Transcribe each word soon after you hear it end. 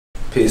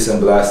Peace and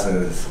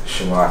blessings,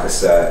 Shamon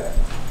Cassette.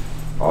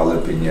 All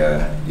up in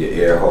your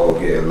ear hole,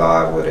 getting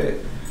live with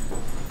it.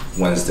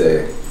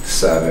 Wednesday,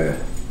 7,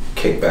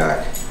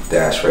 Kickback,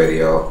 Dash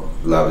Radio.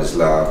 Love is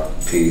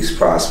love. Peace,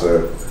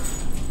 prosper,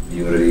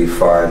 unity,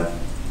 fun.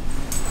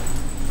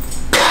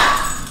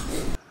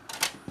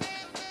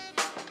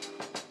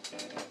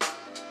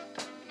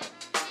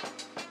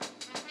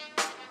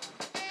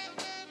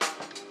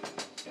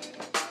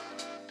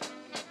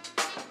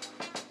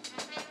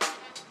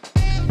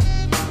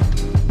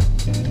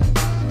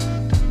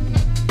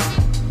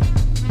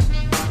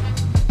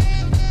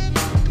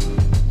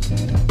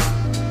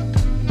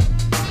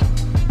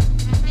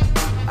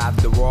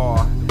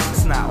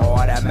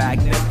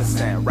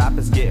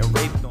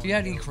 You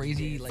had any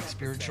crazy like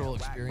spiritual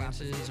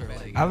experiences or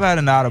like? I've had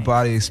an out of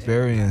body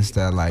experience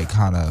that like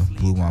kind of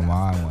blew my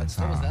mind one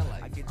time. What was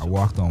that like? I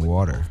walked on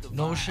water.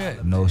 No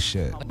shit. No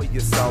shit. But you're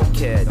so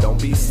kid,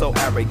 don't be so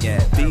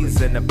arrogant.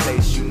 These in the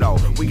place, you know.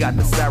 We got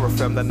the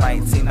Seraphim, the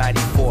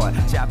 1994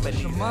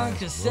 Japanese. Shamon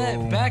Cassette,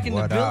 Boom, back in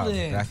the what up?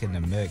 building. Back in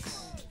the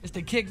mix. It's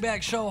the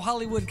Kickback Show,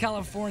 Hollywood,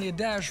 California,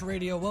 Dash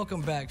Radio.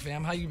 Welcome back,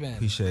 fam. How you been?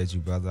 Appreciate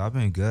you, brother. I've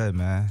been good,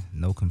 man.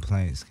 No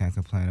complaints. Can't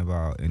complain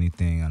about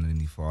anything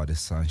underneath all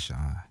this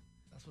sunshine.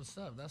 That's what's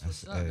up. That's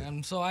what's up,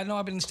 man. So I know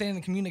I've been staying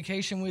in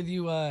communication with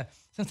you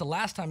since the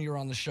last time you were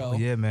on the show. Oh,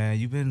 yeah, man.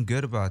 You've been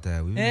good about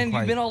that. And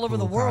you've been all over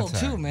the world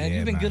too, man. Yeah,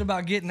 You've been good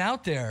about getting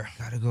out there.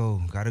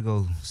 Gotta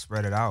go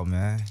spread it out,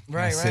 man.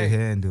 Right. Sit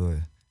here and do it.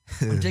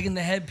 I'm digging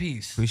the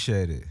headpiece.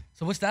 Appreciate it.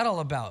 So what's that all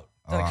about?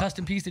 Is that a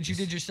custom piece that you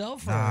did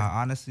yourself? Or? Nah,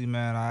 honestly,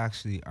 man, I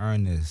actually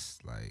earned this.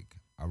 Like,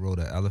 I rode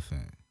an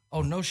elephant.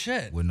 Oh, no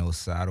shit. With no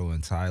saddle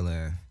in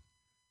Thailand.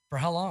 For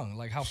how long?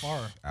 Like, how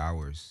far?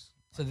 Hours.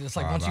 So it's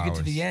like once you get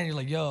to the end, you're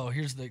like, yo,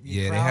 here's the crown.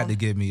 They had to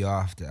get me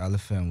off. The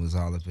elephant was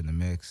all up in the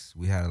mix.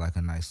 We had like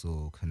a nice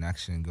little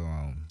connection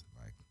going,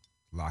 like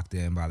locked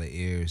in by the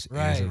ears,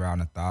 ears around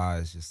the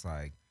thighs, just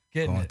like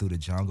going through the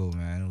jungle,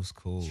 man. It was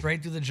cool.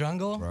 Straight through the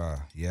jungle?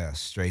 Bruh, yeah,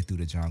 straight through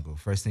the jungle.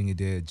 First thing he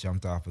did,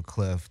 jumped off a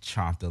cliff,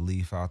 chomped a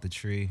leaf out the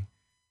tree.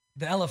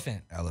 The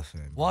elephant?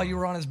 Elephant. While you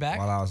were on his back?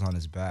 While I was on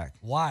his back.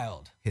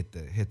 Wild. Hit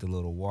the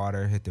little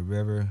water, hit the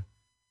river.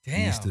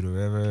 Damn. East through the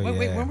river.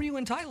 Wait, when were you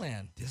in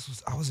Thailand?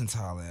 I was in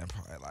Thailand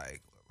probably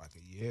like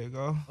a year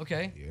ago.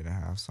 Okay. A year and a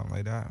half, something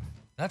like that.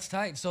 That's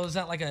tight. So is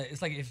that like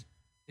it's like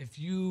if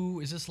you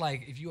it's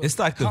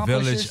like the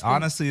village.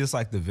 Honestly, it's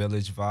like the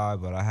village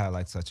vibe, but I had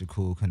like such a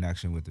cool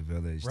connection with the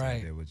village. Right.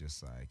 That they were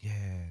just like, yeah.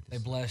 They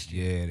blessed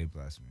you. Yeah, they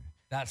blessed me.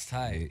 That's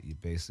tight. You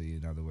basically,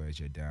 in other words,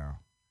 you're down.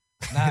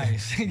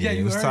 Nice. Yeah,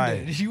 you earned tight.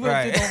 it. You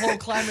went through the whole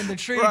climbing the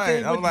tree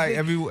thing. I'm like,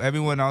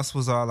 everyone else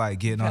was all like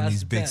getting on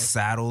these big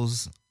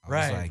saddles. I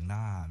was like,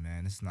 nah,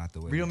 man, it's not the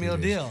way. Real meal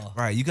deal.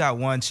 Right, you got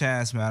one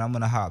chance, man. I'm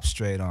gonna hop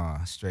straight.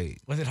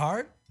 Was it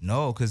hard?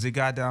 No, because it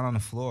got down on the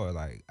floor.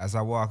 Like, as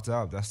I walked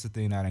up, that's the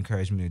thing that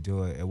encouraged me to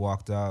do it. It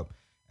walked up,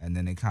 and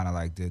then it kind of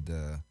like did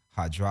the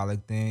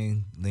hydraulic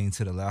thing, leaned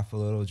to the left a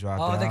little, dropped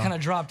down. Oh, they kind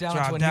of dropped down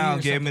dropped to a down, knee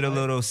or gave me the like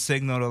little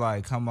signal to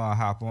like, come on,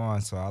 hop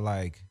on. So I was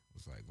like,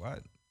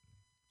 what?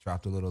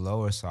 Dropped a little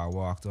lower, so I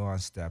walked on,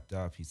 stepped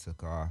up, he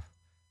took off.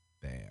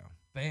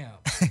 Bam.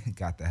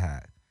 Got the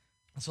hat.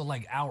 So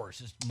like hours,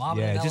 just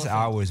mobbing. Yeah, just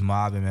hours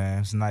mobbing, man.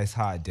 It's a nice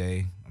hot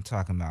day. I'm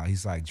talking about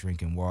he's like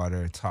drinking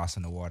water,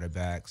 tossing the water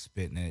back,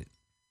 spitting it,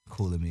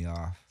 cooling me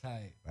off.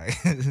 Tight. Like,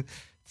 can't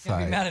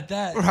be mad at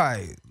that.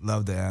 Right.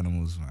 Love the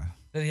animals, man.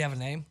 Did he have a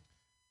name?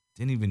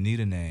 Didn't even need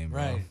a name,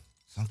 bro. Right.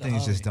 Some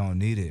things just don't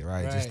need it,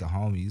 right? Just the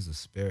homie, he's a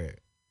spirit.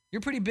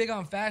 You're pretty big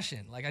on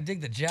fashion. Like, I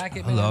dig the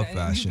jacket. I love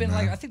fashion, you've been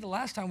man. like, I think the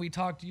last time we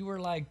talked, you were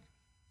like,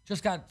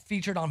 just got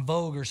featured on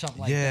Vogue or something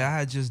like that. Yeah, I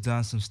had just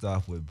done some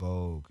stuff with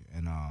Vogue,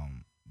 and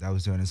that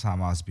was during the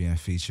time I was being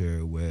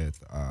featured with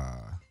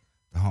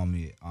the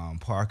homie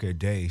Parker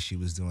Day. She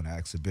was doing an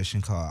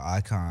exhibition called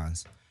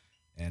Icons,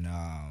 and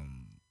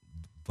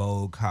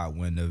Vogue caught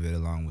wind of it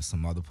along with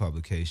some other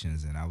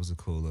publications, and that was a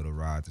cool little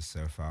ride to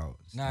surf out.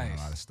 Nice. Doing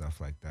a lot of stuff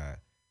like that,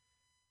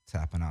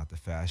 tapping out the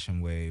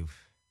fashion wave.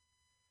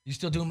 You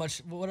still doing much?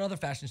 What other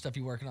fashion stuff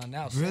you working on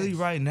now? Really,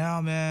 right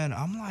now, man,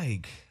 I'm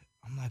like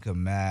a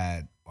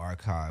mad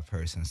archive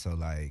person. So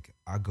like,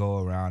 I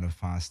go around and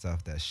find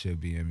stuff that should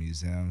be in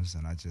museums,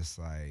 and I just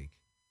like,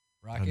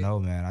 I don't know,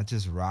 man. I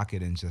just rock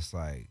it and just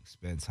like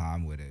spend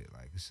time with it.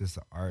 Like, it's just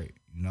the art,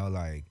 you know.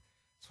 Like,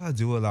 that's what I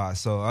do a lot.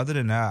 So other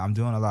than that, I'm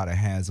doing a lot of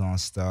hands-on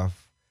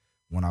stuff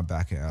when I'm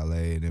back in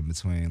LA, and in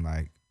between,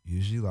 like,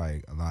 usually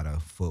like a lot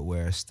of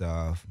footwear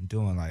stuff. I'm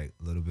doing like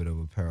a little bit of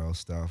apparel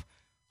stuff.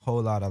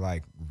 Whole lot of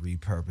like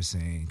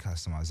repurposing,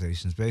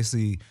 customizations.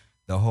 Basically,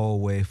 the whole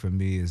way for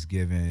me is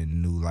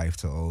giving new life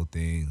to old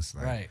things.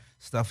 Like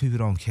stuff people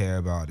don't care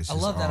about. It's I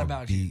just love that all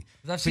about beat.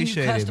 you. I've seen you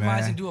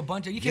customize and do a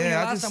bunch of. You came here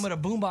last time with a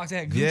boombox that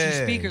had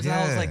Gucci speakers, and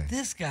I was like,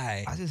 this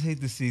guy. I just hate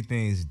to see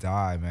things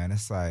die, man.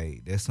 It's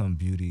like there's some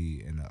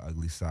beauty in the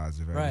ugly sides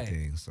of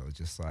everything. So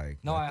just like.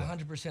 No, I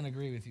 100%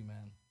 agree with you,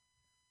 man.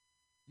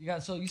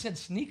 So you said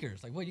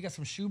sneakers. Like what? You got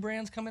some shoe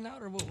brands coming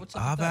out, or what's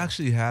up? I've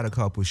actually had a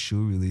couple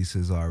shoe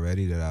releases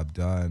already that I've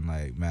done,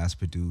 like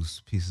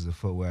mass-produced pieces of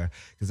footwear,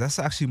 because that's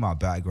actually my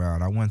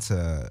background. I went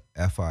to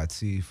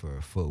FIT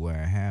for footwear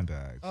and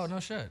handbags. Oh, no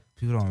shit.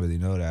 People don't really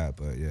know that,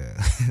 but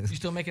yeah. You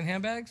still making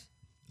handbags?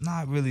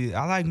 Not really.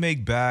 I like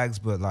make bags,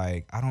 but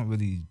like I don't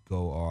really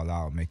go all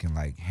out making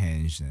like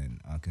hinged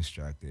and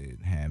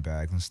unconstructed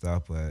handbags and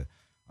stuff, but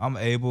I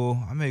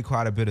make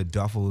quite a bit of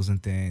duffels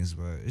and things,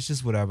 but it's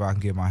just whatever I can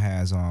get my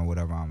hands on,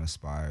 whatever I'm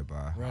inspired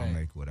by. Right. I'll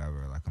make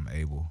whatever, like I'm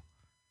able.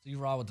 So you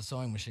raw with the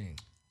sewing machine?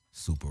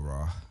 Super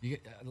raw. You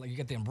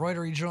get the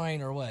embroidery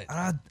joint or what?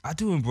 I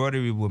do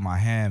embroidery with my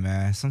hand,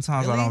 man.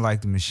 Sometimes really? I don't like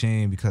the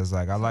machine because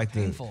like I like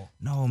painful.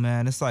 No,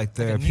 man, it's like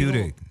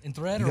therapeutic. Like and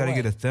thread, you gotta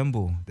get a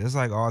thimble. There's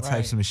like all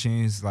types of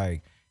machines,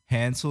 like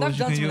hand tools I've you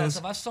done can some use. Of that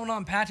stuff. I've sewn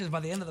on patches. By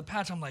the end of the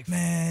patch, I'm like,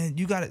 man,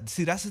 you gotta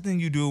see. That's the thing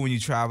you do when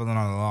you're traveling on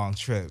a long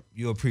trip.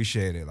 You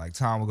appreciate it. Like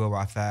time will go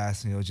by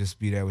fast, and you'll just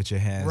be there with your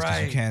hands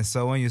because you can't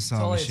sew in your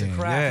sewing machine. It's a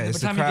craft. Yeah, by the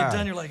time you get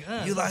done, you're like,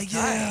 you're like,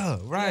 yeah,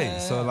 right. Yeah.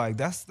 So like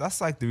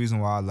that's like the reason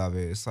why I love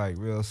it. It's like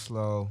real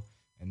slow,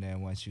 and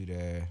then once you're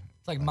there,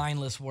 it's like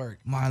mindless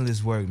work.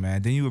 Mindless work,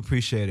 man. Then you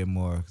appreciate it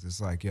more because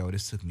it's like, yo,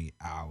 this took me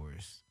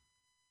hours.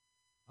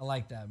 I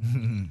like that,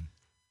 man.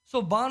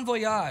 So Bon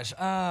Voyage,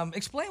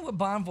 explain what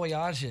Bon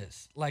Voyage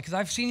is. Like, because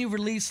I've seen you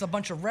release a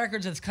bunch of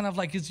records. It's kind of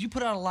like, cause you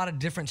put out a lot of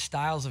different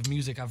styles of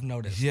music, I've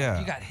noticed. Yeah.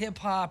 Like, you got hip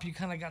hop, you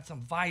kind of got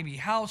some vibey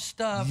house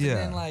stuff. Yeah. And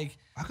then like.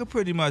 I could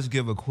pretty much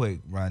give a quick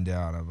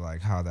rundown of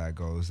like how that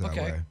goes that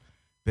way.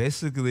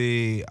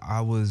 Basically,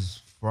 I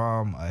was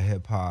from a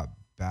hip hop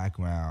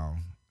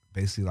background,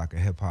 basically like a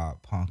hip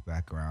hop punk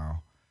background.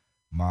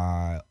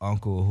 My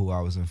uncle, who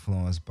I was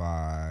influenced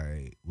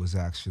by, was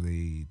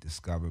actually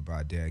discovered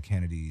by Dead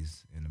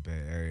Kennedys in the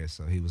Bay Area.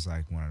 So he was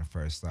like one of the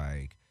first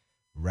like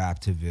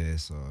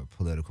raptivists or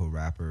political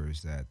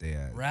rappers that they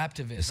had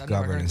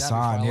discovered and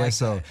signed. Yeah,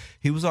 so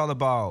he was all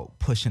about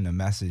pushing the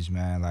message,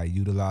 man, like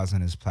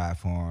utilizing his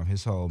platform.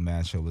 His whole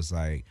mantra was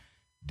like,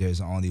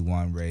 there's only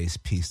one race,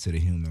 peace to the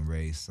human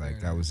race. Like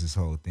that was his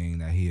whole thing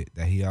that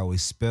he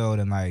always spelled,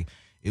 and like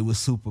it was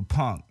super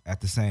punk at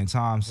the same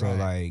time. So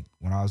like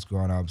when I was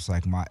growing up, it's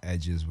like my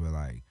edges were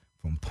like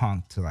from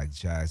punk to like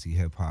jazzy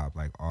hip hop,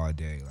 like all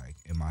day, like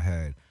in my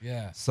head.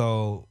 Yeah.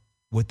 So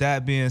with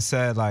that being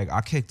said, like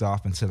I kicked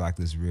off into like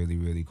this really,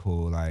 really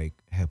cool like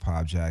hip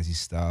hop jazzy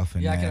stuff.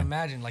 And I can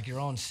imagine like your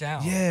own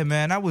sound. Yeah,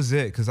 man, that was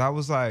it. Cause I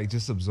was like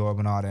just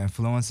absorbing all the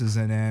influences.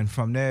 And then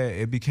from there,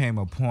 it became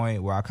a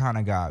point where I kind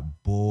of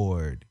got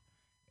bored.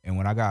 And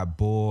when I got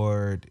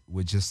bored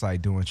with just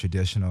like doing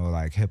traditional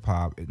like hip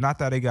hop, not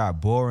that it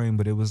got boring,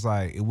 but it was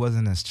like, it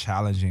wasn't as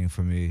challenging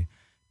for me.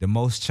 The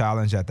most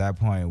challenge at that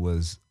point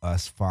was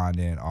us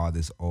finding all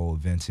this old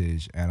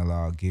vintage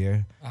analog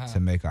gear to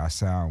make our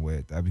sound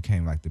with. That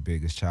became like the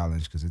biggest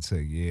challenge because it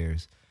took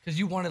years. Because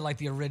you wanted like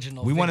the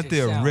original. We wanted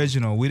the sound.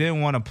 Original. We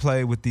didn't want to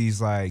play with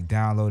these like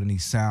downloading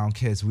these sound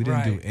kits. We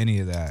didn't do any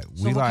of that.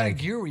 So what kind of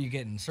gear were you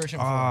getting? Searching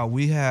for?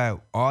 We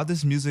had all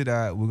this music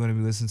that we're going to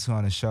be listening to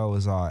on the show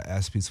is all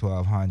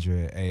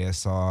SP1200,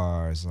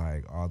 ASRs,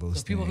 like all those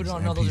things. People who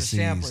don't know, those are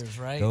samplers,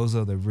 right? Those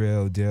are the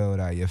real deal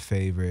that your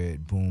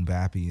favorite boom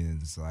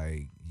bappians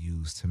like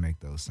use to make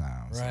those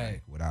sounds,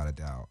 like, without a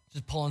doubt.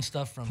 Just pulling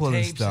stuff from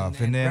tapes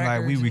and then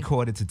like we and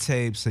recorded to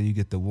tape, so you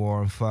get the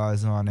warm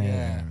fuzz on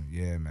it.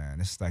 Yeah,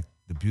 man. It's like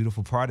the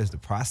beautiful part is the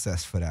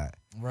process for that.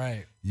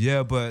 Right.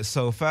 Yeah, but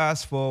so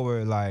fast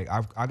forward, like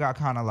I got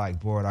kind of like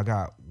bored.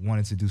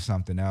 Wanted to do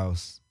something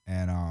else,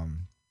 and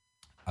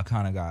I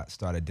kind of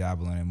started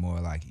dabbling in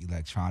more like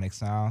electronic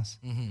sounds.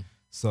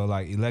 So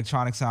like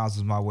electronic sounds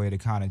was my way to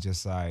kind of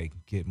just like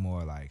get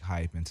more like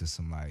hype into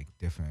some like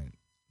different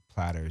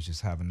platters,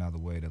 just have another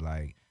way to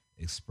like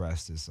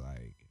express this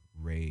like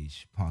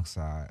rage punk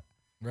side.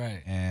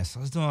 Right. And so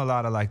I was doing a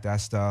lot of like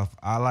that stuff.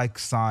 I like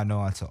signed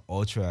on to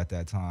Ultra at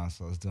that time,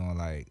 so I was doing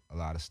like a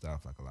lot of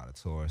stuff, like a lot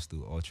of tours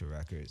through Ultra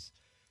Records.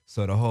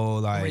 So the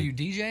whole like. Were you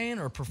DJing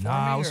or performing?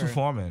 Nah, I was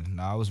performing.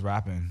 Nah, I was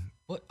rapping.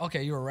 What?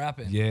 Okay, you were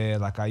rapping. Yeah,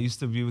 like I used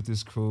to be with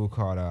this crew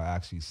called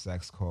actually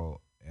Sex Cult,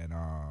 and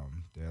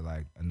they're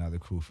like another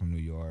crew from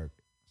New York.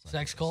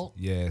 Sex Cult?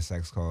 Yeah,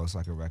 Sex Cult. It's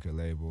like a record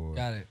label.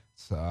 Got it.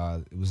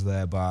 So it was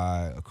led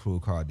by a crew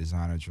called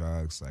Designer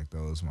Drugs. Like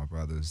those, my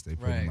brothers, they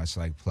pretty much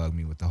like plugged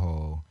me with the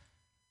whole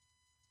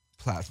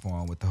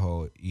platform, with the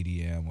whole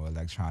EDM or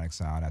electronic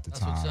sound at the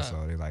time.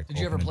 So they like. Did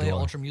you ever play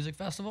Ultra Music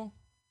Festival?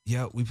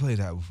 Yeah, we played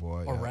that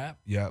before. Or rap?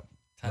 Yep.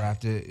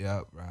 Rapped it.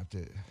 Yep, rapped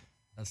it.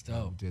 That's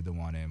dope. We did the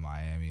one in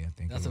Miami, I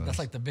think. That's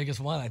like the biggest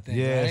one, I think.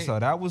 Yeah, right? so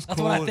that was cool.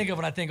 That's what I think of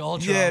when I think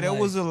Ultra. Yeah, there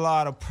was a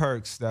lot of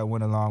perks that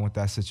went along with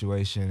that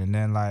situation. And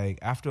then like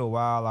after a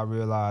while I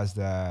realized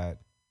that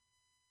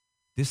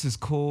this is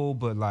cool,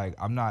 but like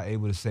I'm not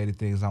able to say the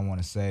things I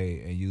want to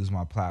say and use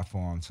my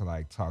platform to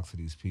like talk to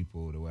these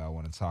people the way I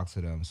want to talk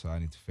to them. So I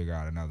need to figure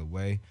out another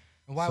way.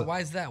 Why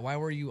is that? Why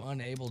were you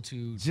unable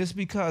to? Just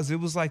because it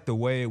was like the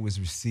way it was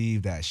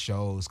received at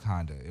shows,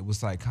 kind of. It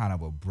was like kind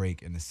of a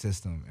break in the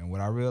system. And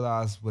what I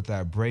realized what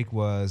that break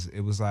was,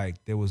 it was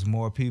like there was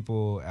more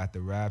people at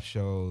the rap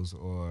shows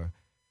or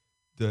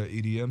the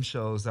EDM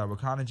shows that were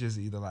kind of just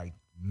either like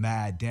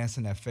mad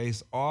dancing their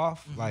face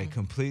off, like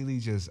completely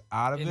just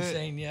out of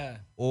Insane, it. yeah.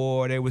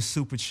 Or they were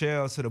super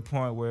chill to the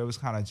point where it was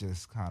kind of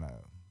just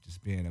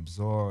being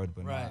absorbed,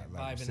 but not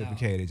like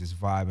reciprocated, just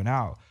vibing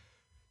out.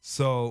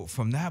 So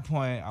from that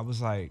point, I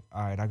was like,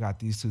 all right, I got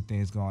these two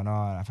things going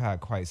on. I've had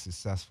quite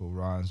successful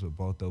runs with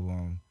both of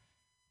them.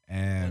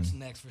 And what's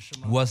next for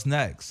Shamon? What's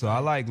next? So I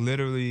like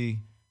literally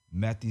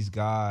met these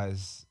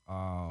guys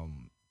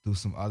through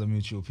some other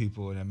mutual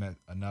people, and I met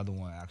another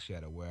one actually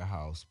at a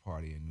warehouse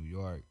party in New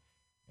York.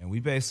 And we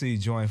basically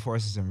joined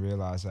forces and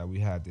realized that we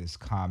had this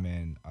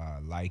common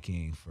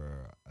liking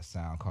for a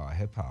sound called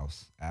hip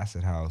house,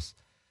 acid house,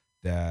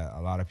 that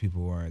a lot of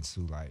people weren't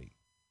too like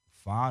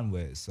fond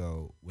with.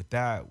 So with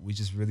that, we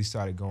just really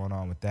started going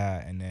on with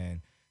that. And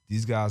then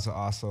these guys are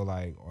also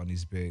like on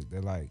these big,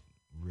 they're like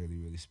really,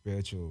 really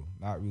spiritual,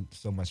 not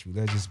so much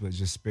religious, but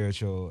just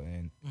spiritual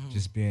and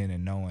just being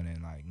and knowing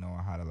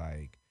how to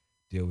like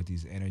deal with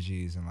these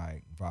energies and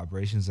like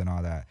vibrations and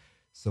all that.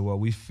 So what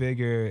we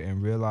figured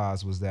and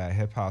realized was that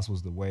hip house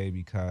was the way,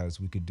 because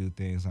we could do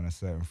things on a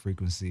certain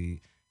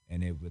frequency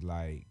and it would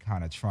like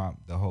kind of trump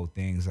the whole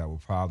things that were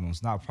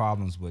problems, not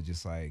problems, but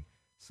just like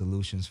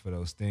solutions for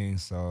those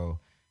things. So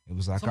it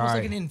was like, it's almost all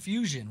right, like an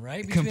infusion,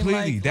 right?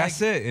 Completely.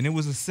 That's it. And it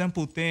was a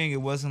simple thing.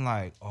 It wasn't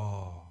like,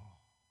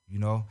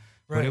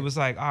 But it was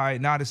like, all right,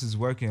 now this is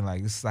working.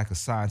 Like, this is like a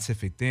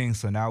scientific thing.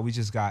 So now we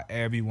just got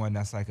everyone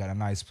that's like at a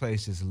nice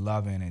place just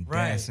loving and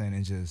dancing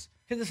and just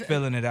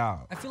filling it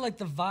out. I feel like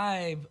the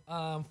vibe,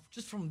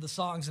 just from the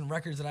songs and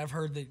records that I've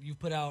heard that you've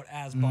put out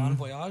as Bon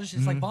Voyage,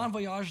 it's like Bon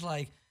Voyage,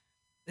 like,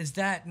 is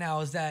that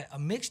a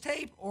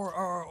mixtape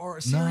or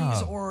a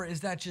series, or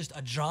is that just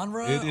a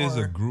genre? It is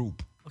a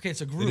group. Okay,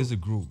 it's a group. It is a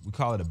group. We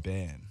call it a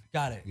band.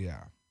 Got it. Yeah.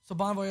 So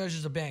Bon Voyage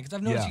is a band, because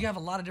I've noticed you have a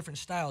lot of different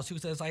styles too.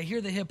 So I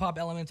hear the hip hop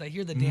elements, I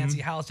hear the dancey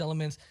house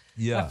elements.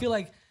 Yeah. I feel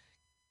like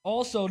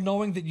also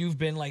knowing that you've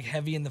been like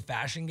heavy in the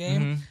fashion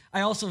game,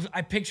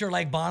 I picture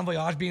like Bon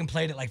Voyage being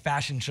played at like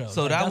fashion shows.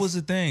 So like, that was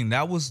the thing.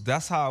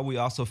 That's how we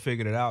also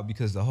figured it out,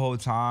 because the whole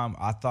time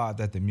I thought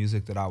that the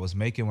music that I was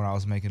making when I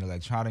was making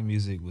electronic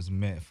music was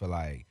meant for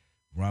like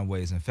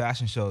runways and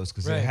fashion shows,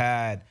 because it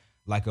had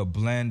like a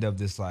blend of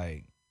this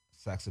like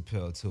sex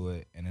appeal to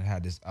it, and it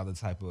had this other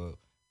type of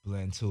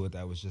blend to it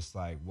that was just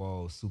like,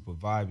 whoa, super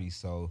vibey.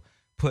 So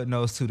putting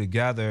those two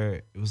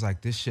together, it was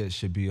like, this shit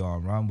should be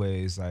on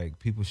runways. Like,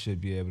 people should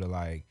be able to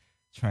like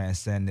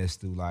transcend this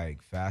through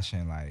like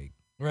fashion, like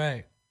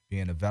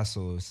being a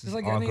vessel. It's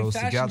like, all goes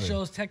fashion together.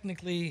 Shows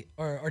technically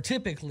or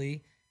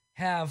typically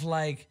have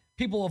like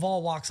people of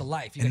all walks of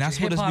life. And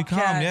that's what it's become.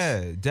 Cats.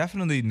 Yeah,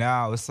 definitely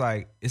now it's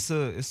like it's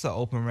an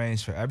open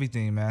range for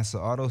everything, man. So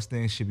all those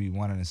things should be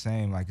one and the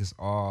same. Like, it's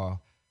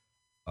all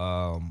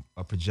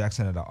a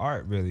projection of the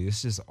art, really.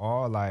 It's just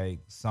all like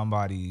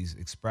somebody's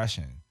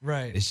expression.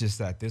 Right. It's just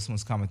that this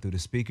one's coming through the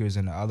speakers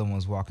and the other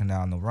one's walking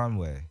down the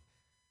runway.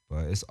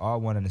 But it's all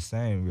one and the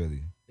same,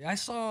 really. I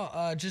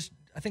saw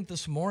I think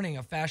this morning,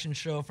 a fashion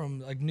show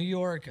from like New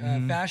York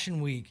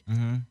Fashion Week.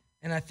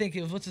 And I think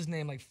it was, what's his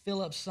name? Like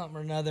Philip something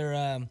or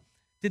another,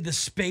 did the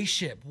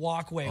spaceship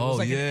walkway. It was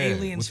like an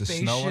alien with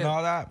spaceship. The snow and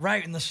all that?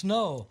 Right, in the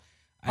snow.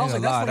 I was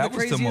like, that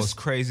was the most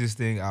craziest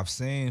thing I've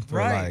seen for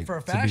like, for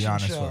a fashion to be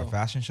honest, show. For a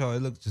fashion show.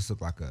 It just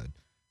looked like a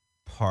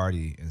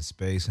party in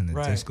space, and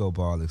the disco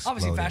ball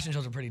exploded. Obviously, fashion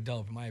shows are pretty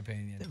dope, in my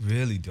opinion. They're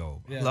really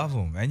dope. I love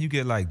them. And you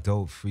get like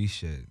dope free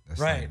shit. That's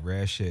like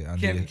rare shit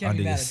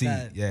under your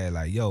seat. Yeah,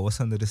 like, yo,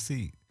 what's under the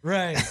seat?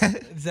 Right,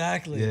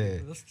 exactly.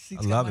 This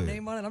seat's got my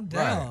name on it. I'm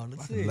down.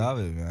 Let's see. I love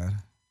it, man.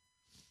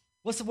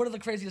 What are the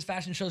craziest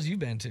fashion shows you've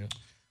been to?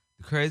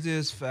 The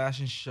craziest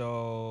fashion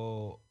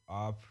show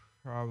I've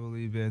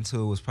probably been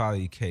to was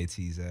probably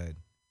KTZ.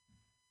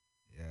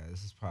 Yeah,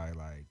 this is probably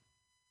like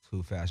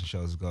 2 fashion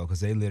shows ago, because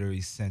they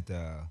literally sent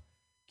a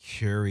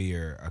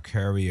courier,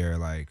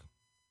 like,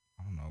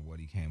 I don't know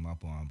what he came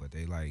up on, but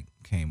they like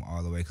came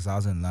all the way, because I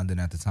was in London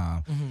at the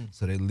time.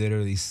 So they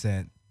literally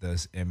sent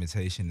this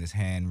invitation, this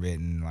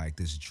handwritten, like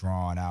this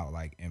drawn out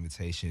like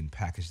invitation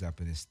packaged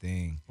up in this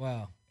thing.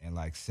 Wow. And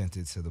like sent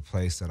it to the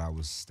place that I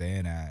was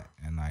staying at,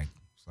 and like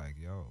it's like,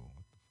 yo,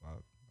 what the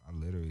fuck?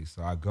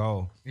 So I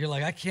go. You're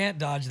like, I can't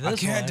dodge this. I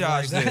can't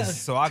dodge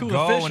this. So I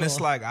go, and it's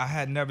like, I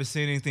had never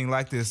seen anything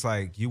like this.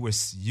 Like, you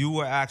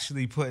were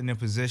actually put in a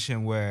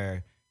position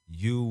where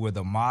you were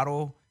the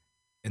model,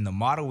 and the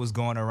model was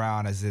going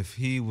around as if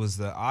he was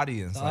the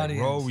audience,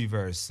 role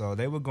reverse. So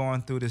they were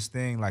going through this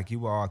thing like you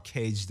were all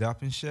caged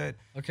up and shit.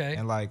 Okay.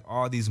 And like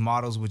all these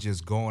models were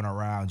just going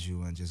around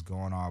you and just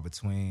going all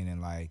between,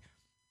 and like,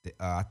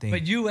 I think.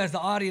 But you, as the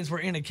audience, were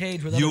in a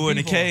cage with other people. You were in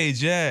a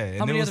cage, yeah.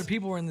 How many other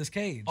people were in this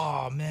cage?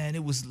 Oh man,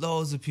 it was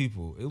loads of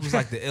people. It was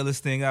like the illest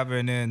thing ever,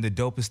 and then the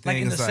dopest thing.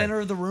 Like in the center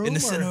of the room. In the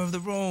center of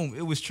the room,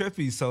 it was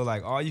trippy. So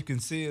like, all you can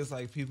see is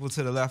like people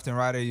to the left and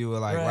right of you, or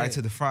like right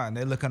to the front, and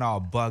they're looking all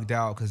bugged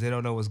out because they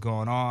don't know what's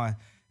going on.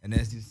 And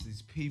there's just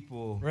these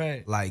people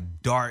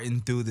like darting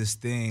through this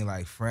thing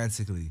like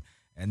frantically,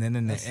 and then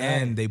in the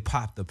end, they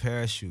popped the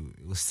parachute.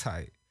 It was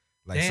tight.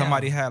 Like Damn.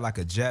 somebody had like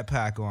a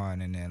jetpack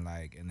on, and then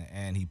like in the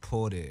end he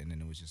pulled it, and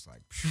then it was just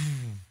like,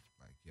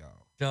 like yo,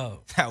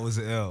 Dope. that was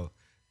ill.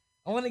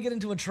 I want to get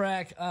into a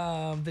track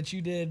that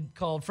you did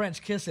called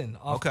French Kissin'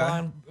 off Okay.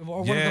 one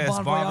of the Yes,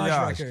 Bon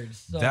Voyage records.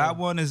 So, That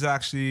one is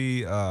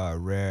actually a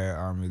rare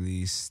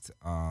unreleased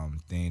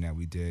thing that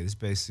we did. It's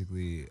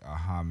basically a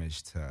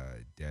homage to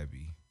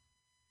Debbie.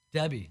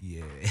 Debbie.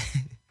 Yeah.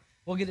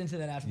 We'll get into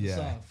that after the Yeah.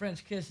 song.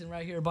 French Kissin'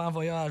 right here, Bon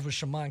Voyage with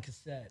Shamon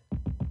Cassette.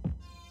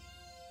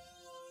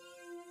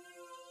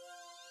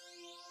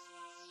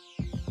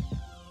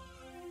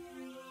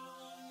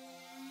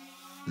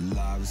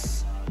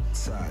 Love's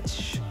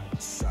touch,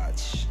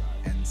 such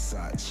and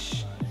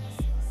such.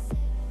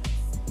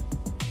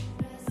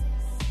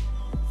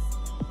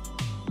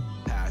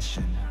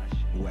 Passion,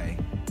 way,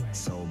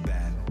 so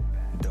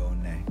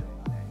bandone.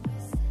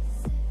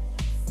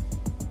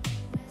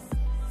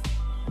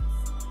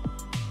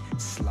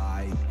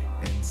 Slide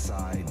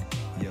inside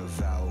your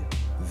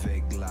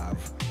velvet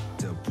glove.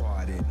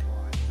 Departed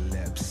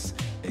lips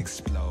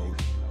explode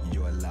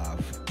your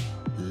love.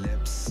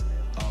 Lips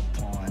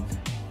upon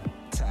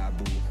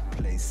taboo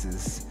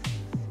places,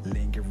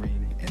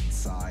 lingering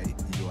inside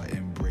your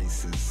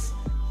embraces.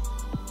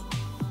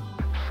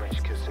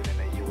 French kissing in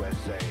the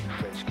USA,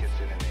 French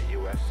kissing in the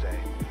USA.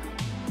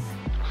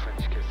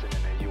 French kissing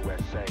in the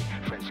USA,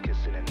 French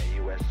kissing in the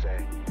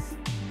USA.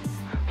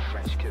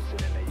 French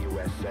kissing in the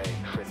USA,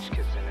 French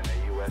kissing in the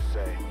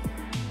USA.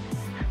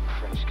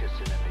 French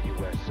kissing in the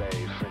USA,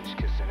 French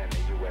kissing in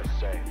the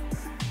USA.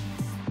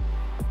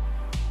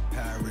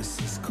 Paris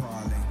is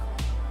calling.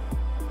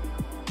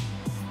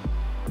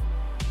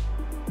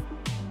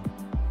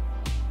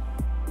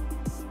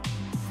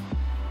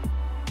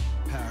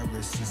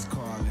 Paris is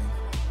calling.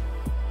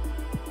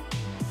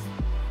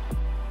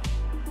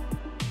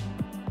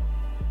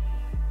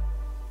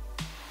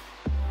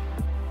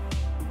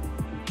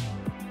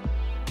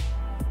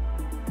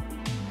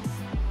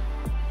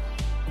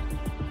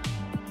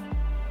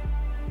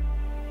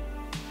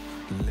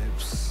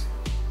 Lips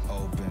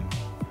open,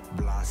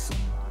 blossom,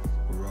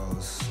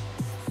 rose.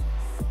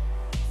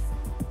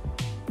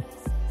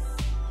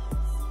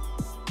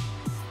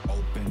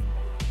 Open,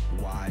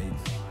 wide,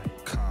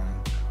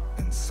 come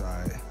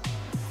inside.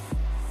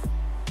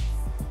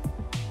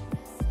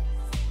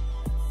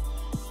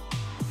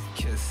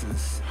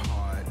 Kisses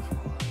hard,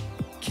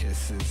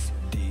 kisses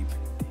deep,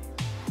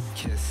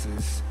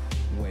 kisses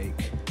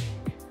wake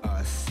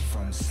us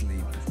from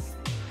sleep.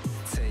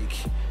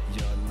 Take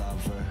your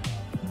lover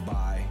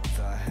by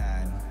the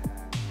hand,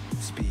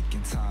 speak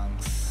in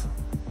tongues,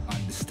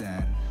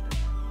 understand.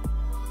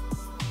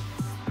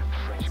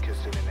 French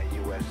kissing in the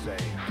USA,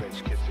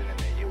 French kissing in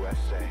the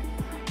USA.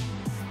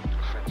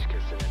 French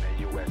kissing in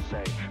the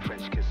USA,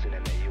 French kissing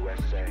in the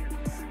USA.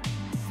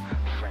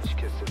 French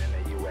kissing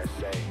in the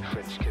USA,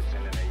 French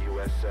kissing in the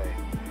USA.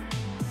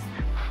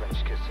 French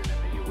kissing in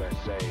the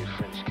USA,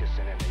 French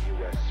kissing in the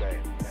USA.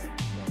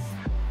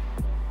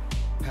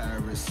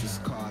 Paris is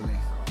calling.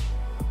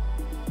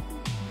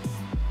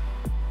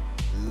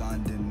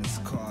 London is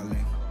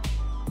calling.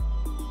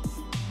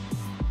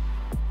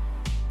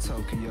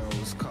 Tokyo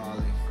is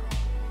calling.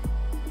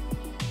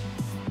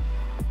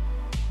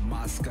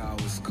 Moscow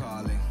is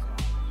calling.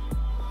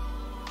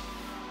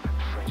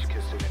 French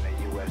kissing in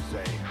the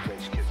USA,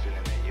 French kissing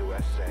in the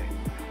USA.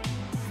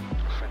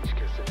 French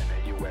kissing in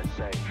the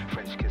USA,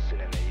 French kissing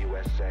in the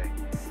USA.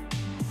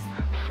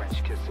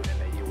 French kissing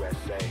in the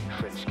USA,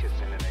 French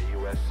kissing in the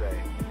USA.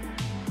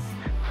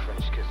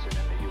 French kissing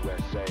in the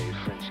USA,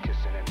 French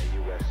kissing in the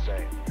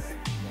USA.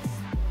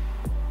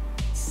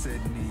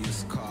 Sydney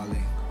is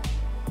calling.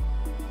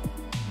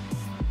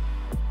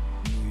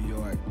 New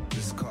York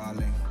is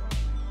calling.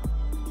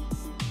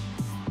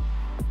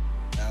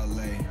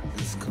 LA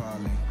is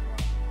calling.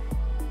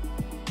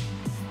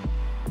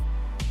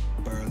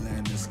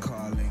 Berlin is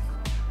calling.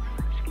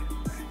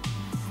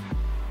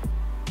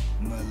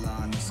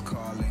 Milan is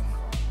calling.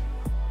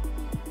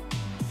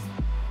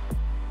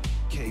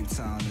 Cape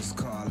Town is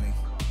calling.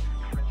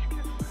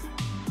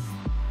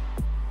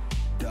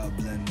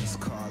 Dublin is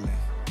calling.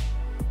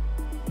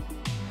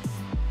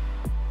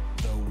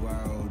 The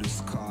world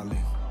is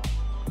calling.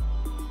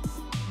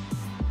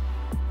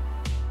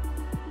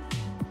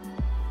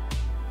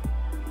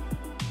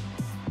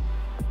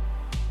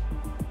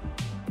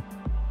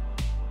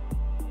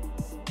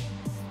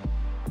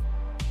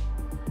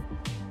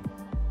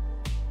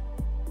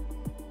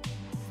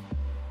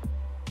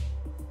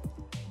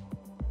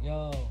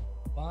 Yo,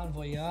 Bon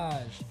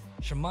Voyage.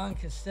 Shammon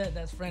Cassette,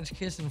 that's French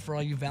Kissing for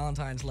all you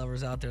Valentine's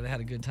lovers out there that had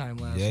a good time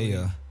last week.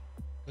 Yeah.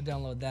 Go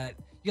download that.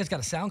 You guys got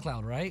a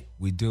SoundCloud, right?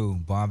 We do.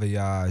 Bon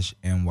Voyage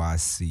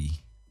NYC.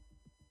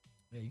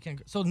 Yeah, you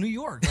can't. So New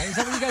York, right? Is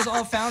that where you guys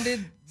all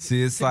founded?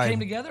 See, it's like came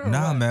together. Or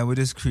nah, what? man. We're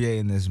just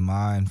creating this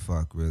mind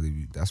fuck.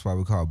 Really, that's why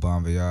we call it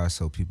Bon Voyage,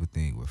 so people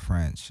think we're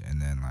French,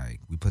 and then like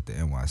we put the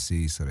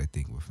NYC so they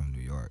think we're from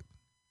New York.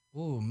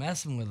 Ooh,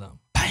 messing with them.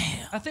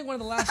 Bam. I think one of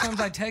the last times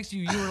I texted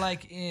you, you were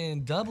like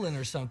in Dublin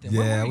or something.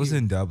 Where Yeah, were I was you?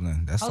 in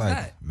Dublin. That's How's like,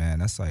 that? man,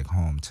 that's like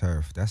home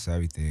turf. That's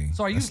everything.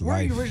 So That's where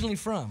are you life. originally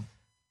from?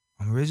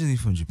 I'm originally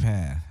from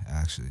Japan,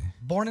 actually.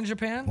 Born in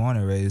Japan? Born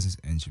and raised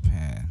in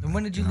Japan. And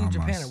when did you leave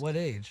Japan? At what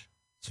age?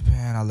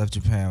 Japan, I left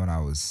Japan when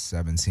I was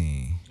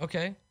 17.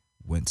 Okay.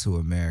 Went to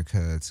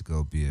America to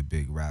go be a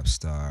big rap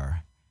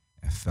star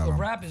and fell. So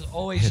rap has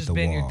always just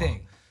been your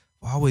thing.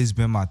 Always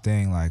been my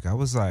thing. Like I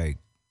was like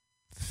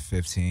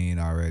 15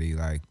 already,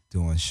 like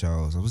doing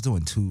shows. I was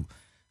doing two.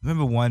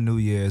 Remember one New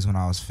Year's when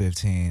I was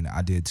 15,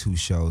 I did 2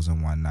 shows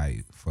in one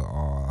night for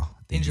all.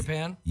 In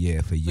Japan? Yeah,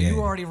 for So you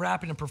were already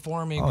rapping and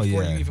performing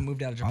before you even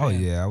moved out of Japan? Oh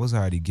yeah, I was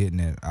already getting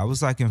it. I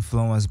was like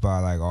influenced by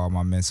like all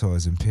my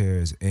mentors and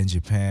peers in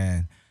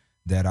Japan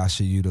that I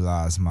should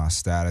utilize my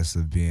status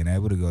of being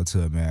able to go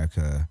to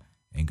America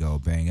and go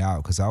bang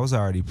out, because I was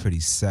already pretty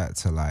set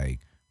to like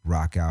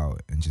rock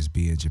out and just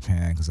be in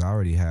Japan, because I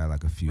already had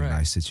like a few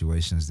nice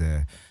situations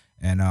there.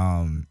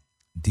 And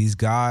these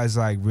guys,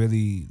 like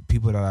really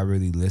people that I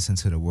really listened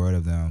to the word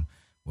of them,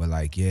 were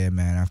like, yeah,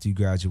 man, after you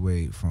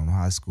graduate from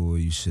high school,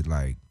 you should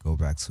like go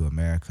back to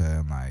America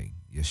and like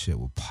your shit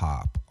will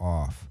pop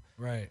off.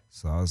 Right.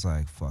 So I was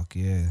like, fuck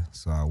yeah.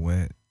 So I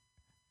went.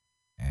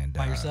 And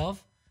by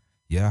yourself?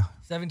 Yeah.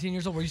 17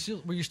 years old. Were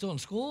you still in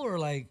school or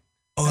like?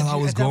 Oh, I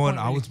was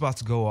about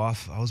to go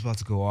off. I was about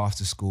to go off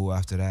to school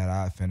after that.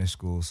 I had finished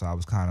school, so I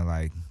was kind of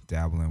like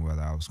dabbling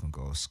whether I was gonna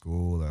go to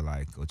school or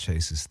like go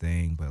chase this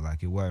thing, but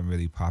like it wasn't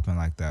really popping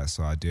like that.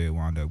 So I did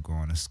wind up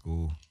going to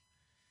school.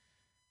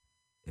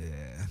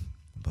 Yeah,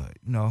 but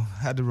you know,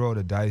 had to roll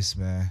the dice,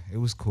 man. It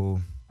was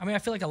cool. I mean, I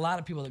feel like a lot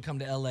of people that come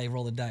to LA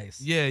roll the dice.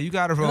 Yeah, you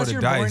got to roll Unless the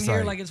you're dice. Born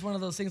here, like it's one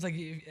of those things. Like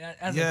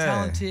as a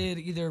talented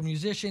either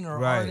musician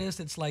or artist,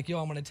 it's like, yo,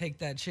 I'm gonna take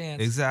that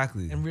chance.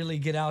 Exactly. And really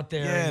get out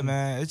there. Yeah,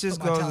 man. It just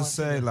goes to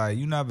say, like,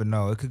 you never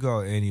know. It could go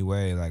any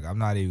way. Like, I'm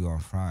not even gonna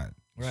front.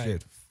 Right.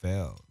 Shit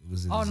failed. It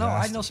was a disaster. No,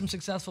 I know some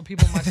successful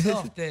people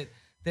myself that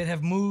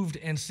have moved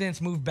and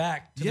since moved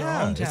back to their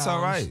hometowns. It's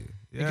all right.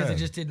 Yeah. Because it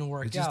just didn't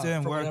work out. It just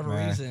didn't work, whatever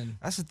reason.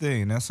 That's the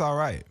thing. That's all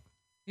right.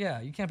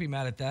 Yeah, you can't be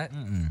mad at that.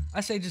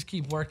 I say just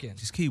keep working.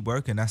 Just keep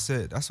working. That's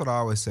it. That's what I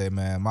always say,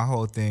 man. My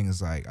whole thing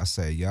is like, I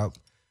say, yup.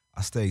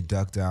 I stay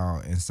ducked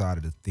down inside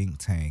of the think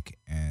tank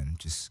and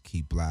just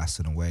keep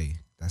blasting away.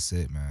 That's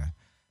it, man.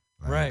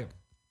 Like, right.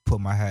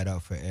 Put my head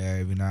up for air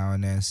every now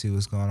and then, see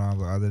what's going on.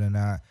 But other than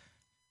that,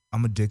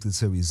 I'm addicted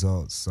to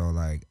results. So,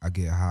 like, I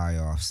get high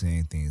off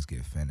seeing things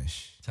get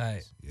finished.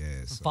 Tight.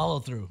 Yeah. So follow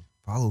through.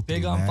 Follow through,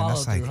 Big on man. follow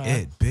That's through, like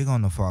it. Big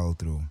on the follow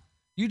through.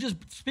 You just,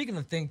 speaking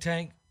of think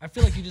tank, I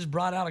feel like you just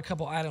brought out a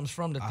couple items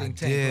from the think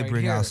tank. I did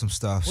bring here. out some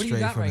stuff what straight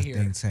from right the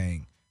think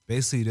tank.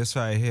 Basically, this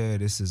right here,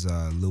 this is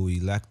Louis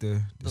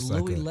Lecter. The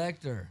Louis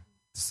Lecter.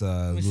 It's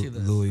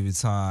Louis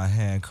Vuitton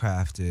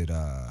handcrafted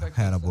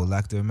Hannibal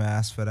Lecter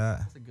mask for that.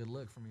 That's a good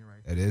look from you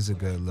right there. It is a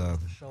good look.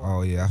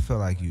 Oh, yeah. I feel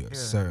like you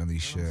certainly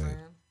should.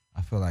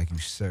 I feel like you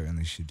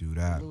certainly should do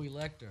that. Louis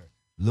Lecter.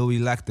 Louis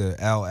Lecter,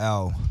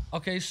 LL.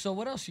 Okay, so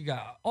what else you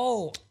got?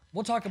 Oh,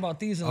 we'll talk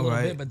about these in a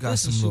little bit, but got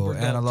this some is super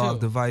little analog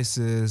too.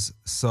 devices.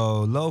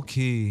 So low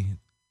key,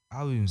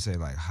 I would even say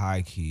like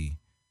high key.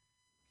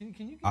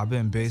 I've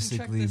been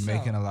basically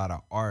making a lot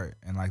of art,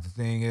 and like the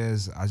thing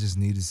is, I just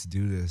needed to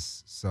do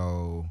this.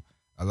 So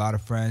a lot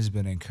of friends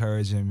been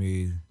encouraging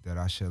me that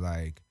I should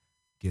like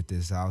get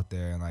this out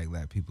there and like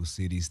let people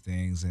see these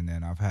things. And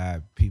then I've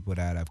had people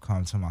that have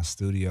come to my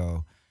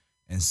studio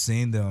and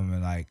seen them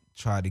and like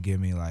tried to give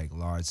me like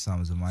large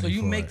sums of money. So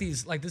you for make it.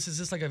 these like this is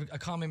just like a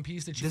common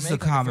piece that you This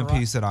make. is a common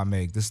piece that I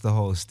make. This is the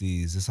whole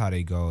steez. This is how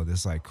they go.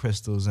 There's like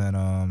crystals in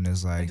them.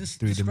 There's like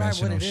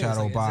 3-dimensional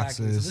shadow boxes.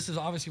 Exactly. So this is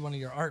obviously one of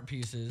your art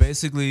pieces.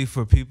 Basically,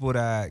 for people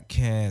that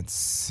can't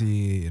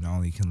see and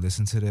only can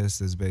listen to this,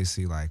 there's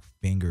basically like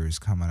fingers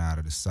coming out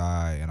of the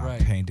side, and I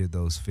painted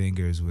those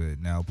fingers with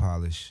nail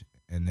polish.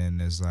 And then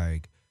there's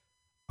like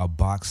a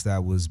box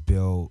that was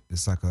built.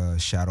 It's like a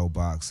shadow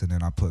box, and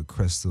then I put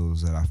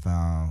crystals that I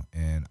found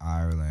in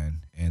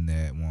Ireland in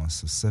that one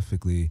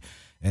specifically.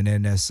 And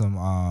then there's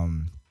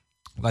some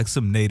like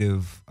some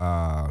native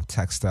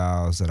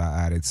textiles that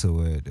I added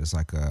to it. There's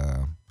like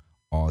a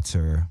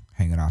altar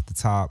hanging off the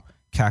top,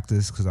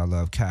 cactus because I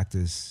love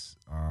cactus.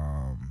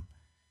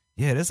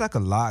 Yeah, there's like a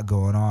lot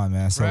going on,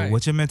 man. So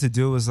what you're meant to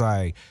do is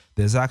like,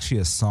 there's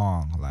actually a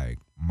song. Like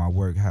my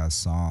work has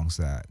songs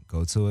that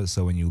go to it.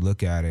 So when you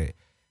look at it,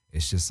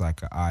 it's just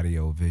like an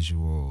audio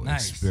visual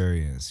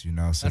experience, you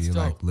know? So That's you're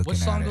dope. like looking at it.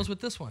 What song goes with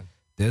this one?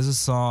 There's a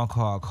song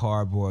called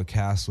Cardboard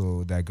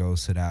Castle that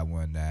goes to that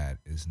one that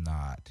is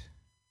not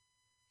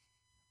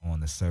on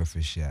the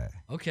surface yet.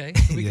 Okay.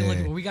 So we can look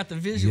at, we got the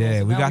visuals.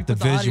 Yeah, we got the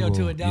visual.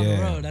 Audio to it down the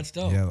road. That's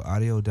dope. Yeah,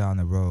 audio down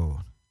the road.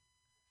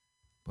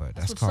 But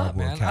that's Cardboard up,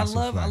 man.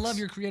 Castle I love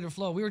your creative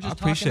flow. We were just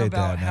talking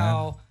about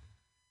how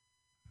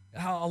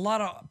a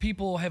lot of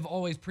people have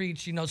always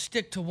preached, you know,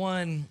 stick to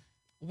one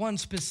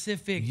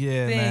specific thing,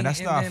 man, that's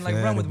and not then like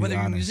fair, run with. to be Whether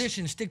you're a honest.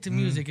 musician, stick to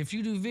music. If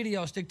you do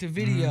video, stick to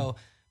video.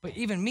 But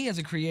even me as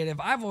a creative,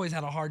 I've always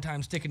had a hard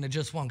time sticking to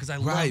just one because I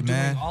love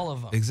doing all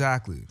of them.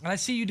 Exactly. And I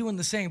see you doing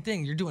the same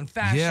thing. You're doing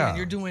fashion.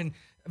 You're doing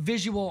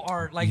visual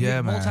art, like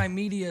Yeah, man.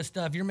 multimedia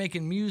stuff. You're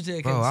making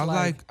music. Bro,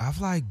 It's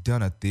I've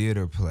done a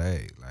theater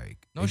play.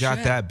 Like No it got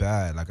shit. that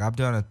bad. Like I've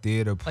done a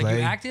theater play. like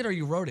you acted or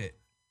you wrote it.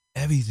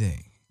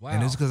 Everything. Wow.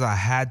 And it's because I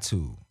had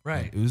to.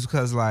 Right. Like, it was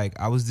because like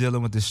I was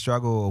dealing with the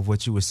struggle of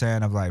what you were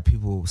saying of like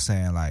people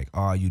saying like,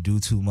 oh, you do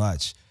too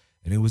much.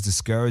 And it was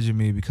discouraging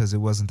me because it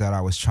wasn't that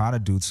I was trying to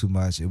do too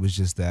much. It was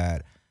just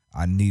that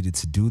I needed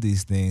to do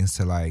these things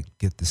to like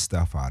get the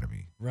stuff out of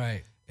me.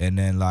 Right. And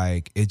then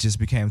like it just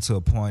became to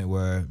a point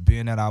where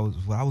being that I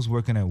was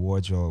working at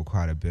wardrobe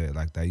quite a bit.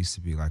 Like that used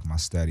to be like my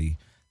steady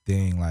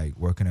thing, like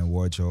working in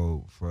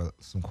wardrobe for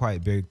some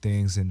quite big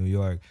things in New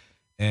York.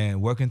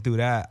 And working through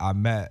that,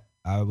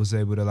 I was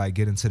able to like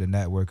get into the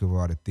network of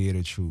all the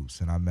theater troupes,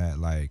 and I met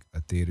like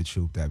a theater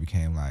troupe that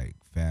became like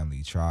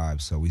family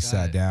tribe. So we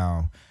sat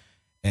down,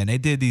 and they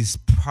did these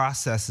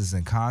processes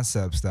and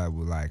concepts that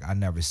were like I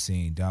never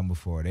seen done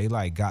before. They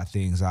like got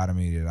things out of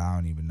me that I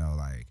don't even know.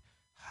 Like,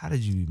 how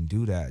did you even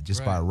do that?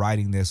 Just by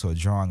writing this or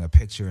drawing a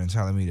picture and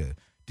telling me to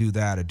do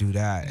that or do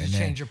that, and then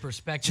change your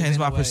perspective. Change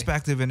my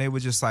perspective, and they were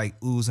just like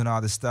oozing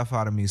all this stuff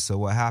out of me. So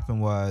what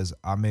happened was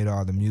I made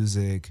all the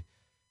music.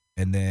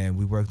 And then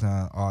we worked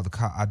on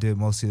I did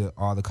mostly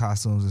all the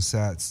costumes and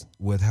sets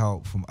with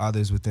help from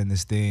others within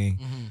this thing.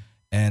 Mm-hmm.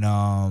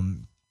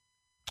 And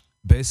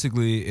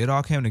basically it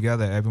all came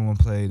together. Everyone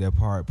played their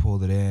part,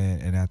 pulled it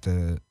in. And at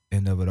the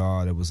end of it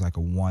all, it was like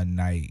a one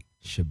night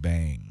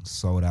shebang,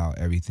 sold out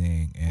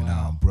everything in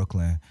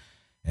Brooklyn.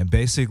 And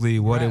basically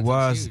what it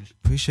was,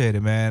 appreciate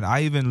it, man.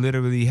 I even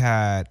literally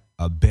had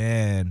a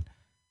band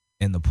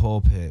in the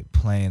pulpit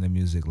playing the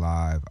music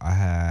live. I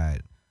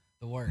had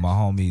my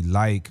homie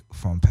Like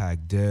from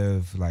Pac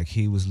Div, like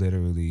he was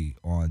literally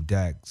on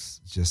decks,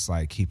 just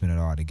like keeping it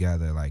all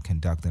together, like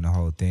conducting the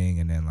whole thing.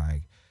 And then like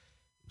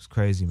it was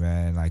crazy,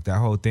 man. Like that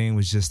whole thing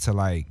was just to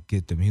like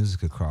get the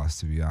music across,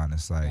 to be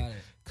honest. Like,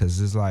 cause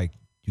it's like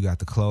you got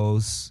the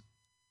clothes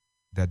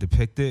that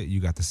depict it, you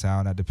got the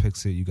sound that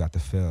depicts it, you got the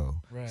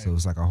feel. Right. So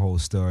it's like a whole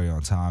story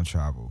on time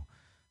travel.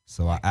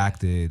 So I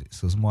acted,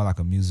 so it's more like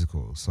a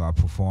musical. So I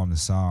performed the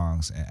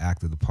songs and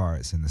acted the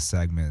parts, and the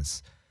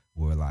segments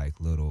were like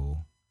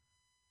little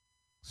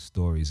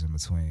stories in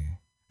between.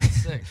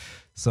 Sick.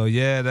 So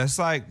yeah, that's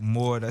like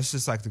more. That's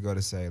just like to go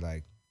to say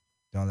like,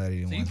 don't let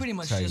anyone. So you pretty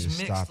much just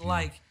mixed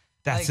like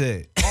that's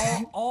it.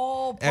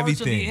 All parts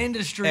of the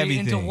industry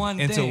into one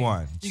thing. Into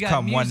one. You got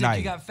come music, one night.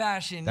 you got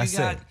fashion, that's you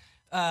got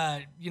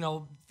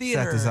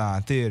theater, set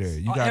design, theater.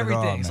 You got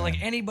everything. It all, man. So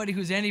like anybody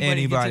who's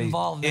anybody gets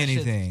involved. In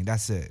anything.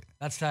 That's it.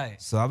 That's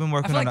tight. So I've been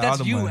working on the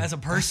that's other you one. As a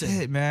person.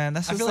 That's it, man.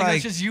 That's I just feel like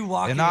that's just you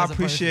walking. And I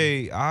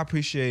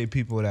appreciate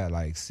people that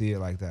like see it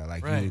like that,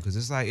 like you, because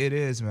it's like it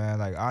is, man.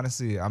 Like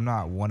honestly, I'm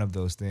not one of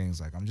those things.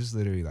 Like I'm just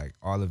literally like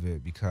all of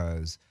it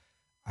because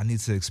I need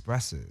to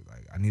express it.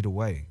 Like I need a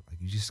way.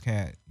 Like you just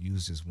can't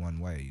use just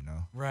one way, you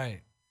know? Right.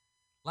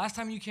 Last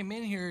time you came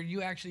in here,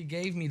 you actually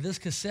gave me this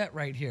cassette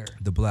right here.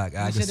 The Black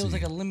Agassi. You said it was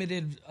like a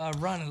limited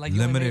run, like you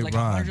limited only made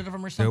like 100 of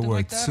them or something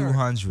like that. There were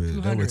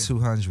 200. There were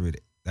 200.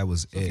 That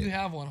was so it. If you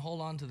have one, hold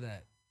on to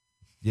that.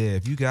 Yeah,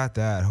 if you got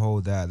that,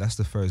 hold that. That's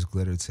the first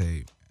glitter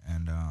tape,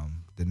 and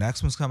the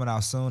next one's coming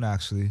out soon.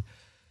 Actually,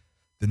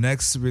 the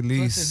next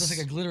release. So it's just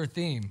like a glitter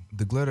theme.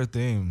 The glitter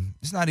theme.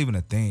 It's not even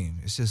a theme.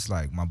 It's just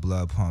like my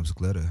blood pumps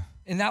glitter.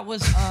 And that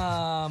was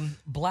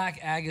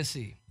Black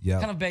Agassi. Yeah.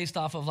 Kind of based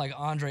off of like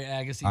Andre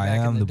Agassi. I back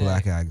am in the day.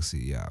 Black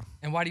Agassi. Yeah.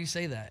 And why do you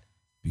say that?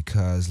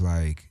 Because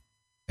like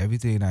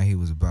everything that he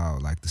was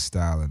about, like the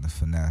style and the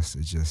finesse,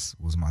 it just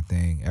was my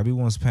thing.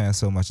 Everyone's paying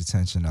so much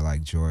attention to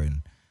like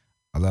Jordan.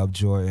 I love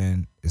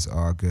Jordan. It's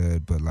all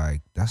good, but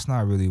like that's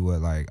not really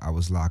what like I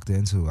was locked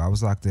into. I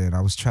was locked in.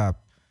 I was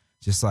trapped,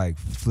 just like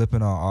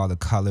flipping on all the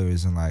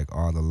colors and like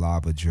all the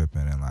lava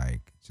dripping and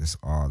like just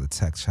all the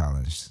tech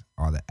challenge,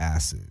 all the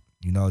acid.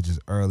 You know, just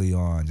early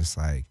on, just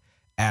like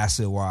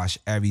acid wash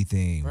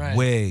everything,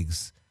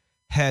 wigs,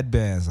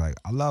 headbands. Like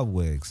I love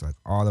wigs, like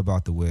all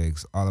about the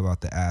wigs, all about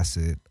the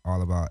acid,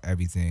 all about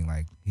everything.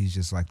 Like he's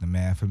just like the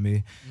man for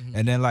me. Mm-hmm.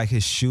 And then like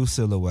his shoe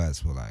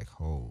silhouettes were like,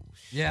 oh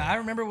shit. Yeah, I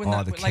remember when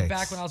that, like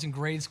back when I was in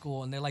grade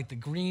school and they're like the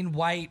green,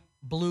 white,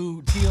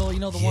 blue, teal, you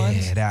know the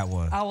ones? Yeah, that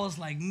one. I was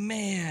like,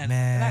 man.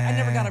 And I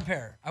never got a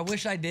pair. I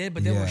wish I did,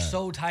 but they were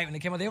so tight when they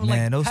came out. They were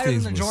like those tighter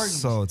things than the were Jordans.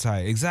 So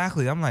tight.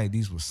 Exactly. I'm like,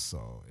 these were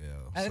so, yeah.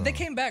 And they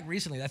came back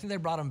recently. I think they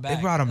brought them back.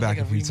 They brought them back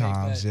like a few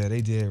times. Yeah,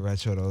 they did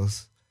retro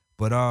those.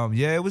 But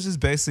yeah, it was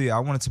just basically I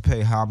wanted to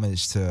pay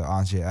homage to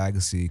Andre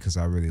Agassi because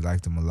I really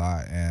liked him a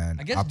lot.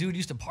 And I guess dude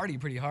used to party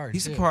pretty hard. He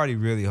used to party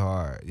really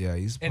hard. Yeah,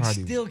 he used to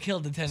party. And still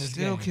killed the tennis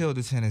game. Still killed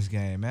the tennis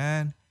game,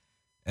 man.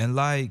 And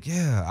like,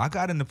 yeah, I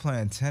got into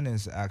playing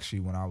tennis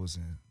actually when I was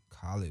in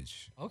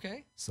college.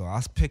 Okay. So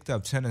I picked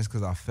up tennis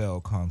because I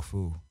failed Kung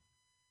Fu,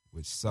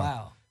 which sucked.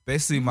 Wow.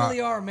 Basically, you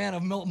really are a man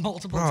of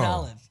multiple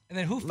talents. And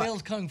then who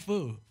fails Kung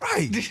Fu?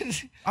 Right.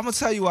 I'm going to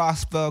tell you why I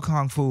spell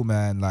Kung Fu,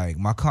 man. Like,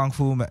 my Kung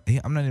Fu, I'm not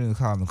even going to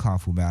call him a Kung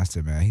Fu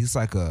master, man. He's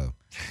like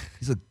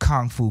he's a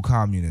Kung Fu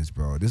communist,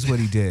 bro. This is what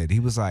he did. He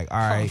was like, all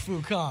right.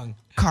 Kung Fu Kong.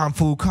 Kung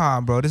Fu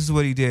Khan, bro. This is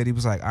what he did. He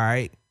was like, all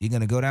right, you're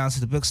going to go down to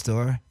the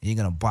bookstore and you're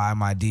going to buy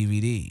my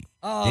DVD.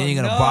 Then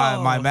you're going to buy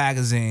my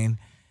magazine.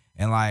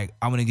 And, like,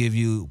 I'm going to give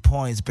you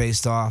points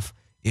based off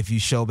if you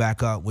show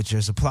back up with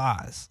your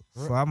supplies.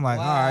 So I'm like,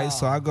 all right.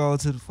 So I go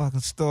to the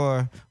fucking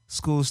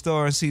school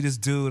store, and see this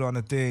dude on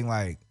the thing,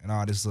 like, and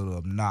all this little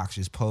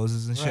obnoxious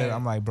poses and shit. Right.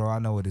 I'm like, bro, I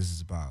know what this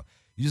is about.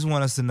 You just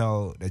want us to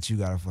know that you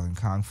got a fucking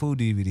Kung Fu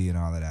DVD and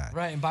all of that.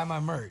 Right, and buy my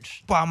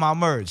merch. Buy my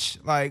merch.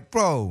 Like,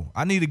 bro,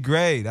 I need a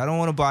grade. I don't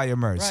want to buy your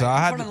merch. Right. So I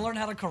had to learn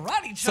how to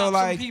karate chop so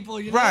like, some people,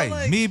 you know? Right.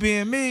 Like, me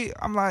being me,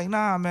 I'm like,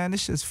 nah, man,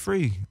 this shit's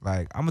free.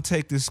 Like, I'm going to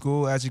take this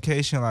school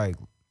education, like,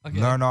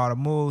 learn all the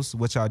moves,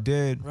 which I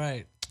did.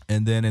 Right.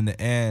 And then in the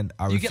end,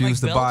 I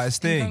refused to buy his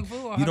thing.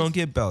 You don't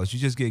get belts. You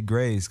just get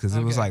grades because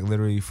it was like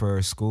literally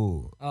for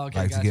school.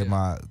 Like to get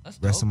my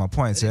rest of my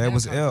points. Yeah, it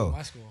was ill.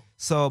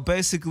 So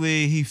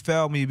basically, he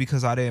failed me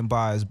because I didn't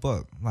buy his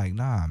book. I'm like,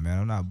 nah, man,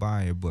 I'm not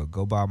buying your book.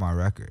 Go buy my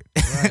record.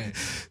 Right.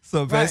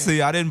 So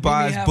basically, I didn't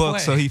buy his book,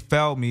 so he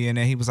failed me. And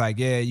then he was like,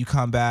 yeah, you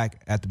come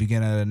back at the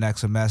beginning of the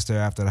next semester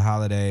after the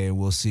holiday, and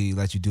we'll see,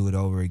 let you do it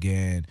over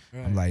again.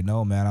 Right. I'm like,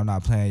 no, man, I'm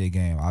not playing your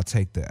game. I'll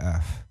take the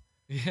F.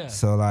 Yeah.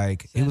 So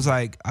like he was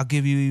like, I'll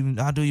do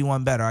you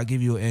one better. I'll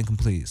give you an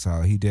incomplete.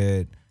 So he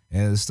did.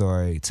 End of the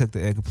story. Took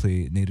the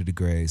incomplete, needed a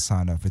grade,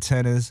 signed up for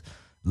tennis,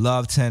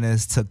 loved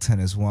tennis, took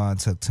tennis 1,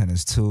 took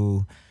tennis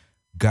 2,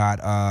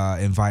 got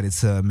invited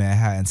to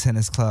Manhattan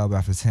Tennis Club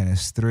after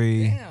tennis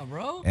 3. Damn,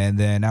 bro. And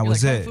then that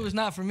was it. Kung Fu is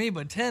not for me,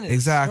 but tennis.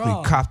 Exactly.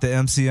 Strong. Copped the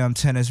MCM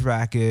tennis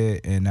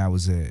racket, and that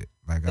was it.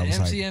 Like the I was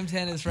MCM like,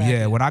 tennis racket.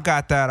 Yeah, when I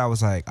got that, I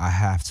was like, I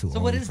have to. So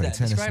what is that?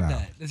 Describe now.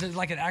 that. Is it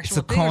like an actual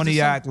It's a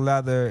cognac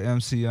leather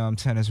MCM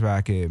tennis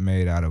racket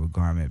made out of a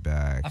garment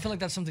bag. I feel like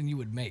that's something you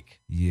would make.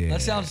 Yeah.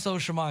 That sounds so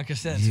Shamon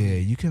Cassette. Yeah,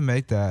 you can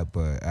make that,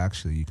 but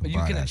actually you can buy that.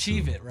 But you can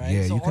achieve too. it, right?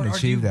 Yeah, so, you can achieve or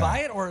do you that. buy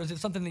it, or is it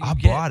something that you I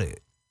get? bought it.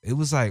 It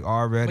was like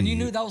already. When you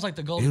knew that was like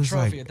the golden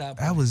trophy at that point.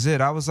 That was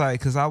it. I was like,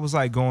 because I was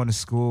like going to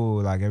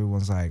school, like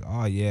everyone's like,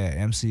 oh yeah,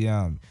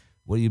 MCM.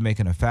 What are you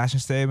making, a fashion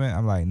statement?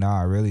 I'm like,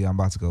 nah, really, I'm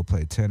about to go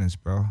play tennis,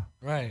 bro.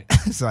 Right.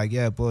 It's like,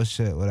 yeah,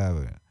 bullshit,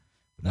 whatever.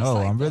 That's no,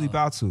 like, I'm really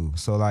about to.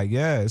 So like,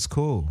 yeah, it's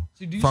cool.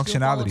 So do you Functionality. still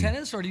follow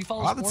tennis, or do you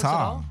follow all the sports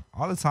time?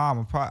 at All the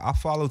time. I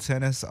follow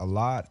tennis a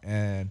lot,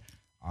 and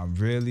I'm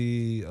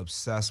really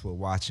obsessed with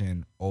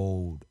watching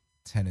old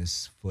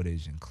tennis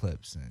footage and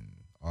clips and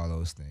all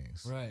those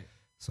things. Right.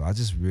 So I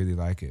just really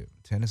like it.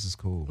 Tennis is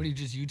cool. What do you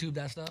just YouTube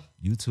that stuff?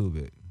 YouTube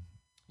it.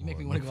 You make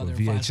me want to go there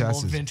and find some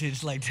old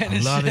vintage like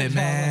tennis. I love shit, it,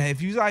 man.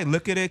 If you like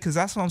look at it, because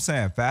that's what I'm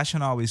saying.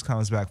 Fashion always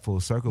comes back full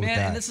circle with that.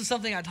 And this is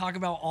something I talk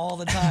about all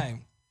the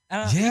time.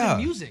 Yeah,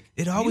 even music.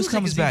 It always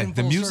comes back.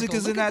 The music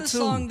is in that too.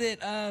 Look at the song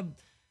that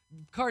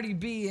Cardi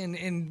B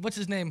and what's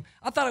his name?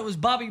 I thought it was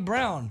Bobby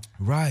Brown.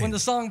 Right. When the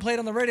song played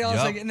on the radio, I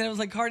was like, and then it was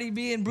like Cardi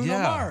B and Bruno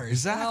Mars.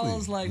 Exactly. And I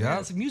was like,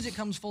 man, music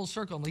comes full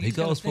circle. Like, it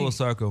goes full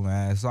circle,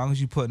 man. As long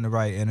as you putting the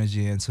right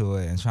energy into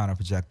it and trying to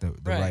project the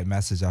right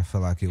message, I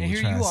feel like it will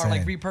transcend. And here you are,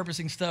 like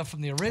repurposing stuff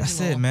from the original.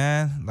 That's it,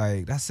 man.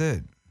 Like, that's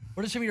it.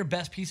 What are some of your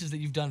best pieces that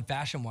you've done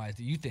fashion-wise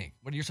that you think?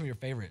 What are some of your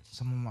favorites?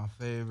 Some of my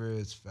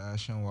favorites,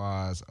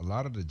 fashion-wise, a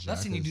lot of the jackets. I've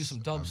seen you do some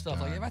dope stuff.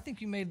 Done. Like, I think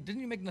you didn't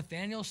you make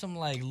Nathaniel some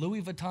like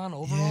Louis Vuitton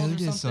overalls or something? Yeah, we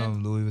did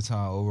some Louis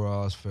Vuitton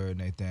overalls for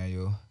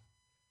Nathaniel.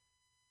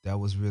 That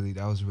was really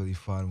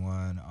fun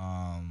one.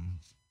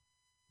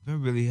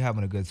 Been really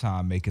having a good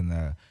time making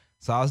that.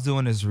 So I was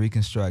doing this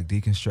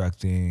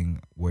deconstructing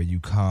where you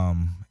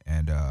come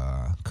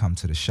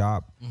to the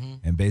shop,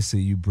 and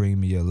basically you bring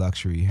me a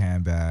luxury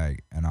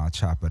handbag and I'll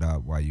chop it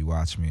up while you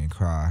watch me and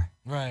cry.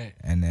 Right.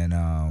 And then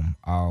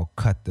I'll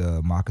cut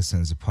the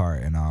moccasins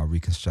apart and I'll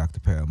reconstruct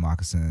a pair of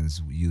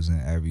moccasins using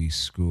every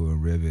screw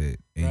and rivet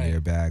in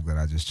your bag that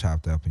I just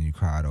chopped up and you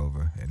cried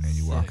over. And then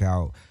you walk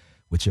out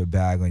with your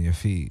bag on your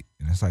feet.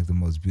 And it's like the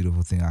most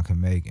beautiful thing I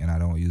can make, and I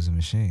don't use a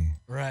machine.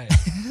 Right.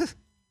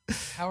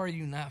 How are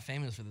you not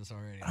famous for this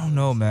already? I don't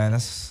know, man. I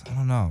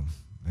don't know.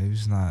 Maybe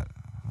it's not.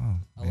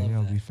 Maybe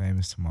I'll be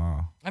famous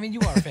tomorrow. I mean,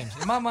 you are famous.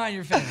 In my mind,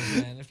 you're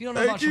famous, man. If you don't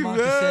know about Shamon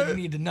Cassette, you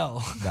need to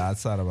know. Nah,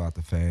 it's not about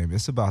the fame.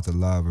 It's about the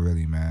love,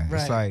 really, man.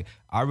 Right. It's like,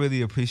 I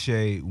really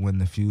appreciate when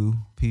the few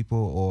people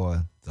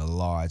or the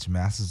large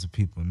masses of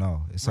people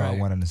know. It's all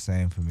one and the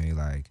same for me.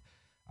 Like,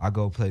 I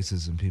go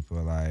places and people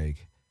are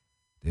like,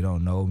 they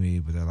don't know me,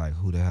 but they're like,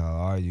 who the hell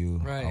are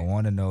you? Right. I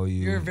want to know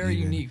you. You're a very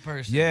unique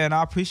person. Yeah, and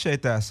I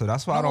appreciate that. So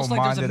that's why I don't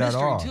mind it at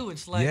all. Too.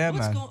 It's like,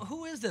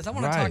 who is this? I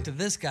want to talk to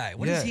this guy.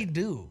 What does he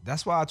do?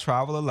 That's why I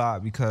travel a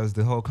lot, because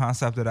the whole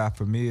concept of that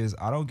for me is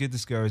I don't get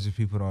discouraged if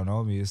people don't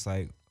know me. It's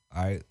like,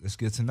 all right, let's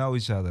get to know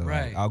each other.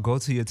 Right. Like, I'll go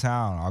to your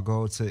town. I'll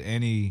go to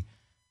any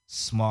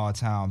small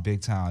town,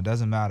 big town.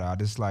 Doesn't matter. I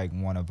just like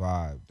want to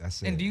vibe.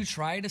 That's it. And do you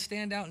try to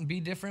stand out and be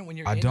different when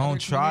you're I in don't other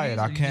try it.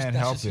 I can't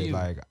help it. You?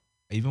 Like,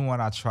 even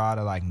when I try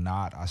to like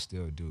not, I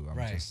still do. I'm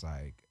just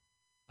like,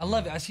 I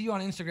love it. I see you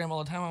on Instagram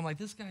all the time. I'm like,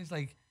 this guy's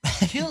like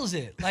kills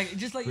it. Like,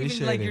 just like Appreciate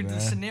even like it, the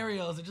man.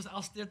 scenarios.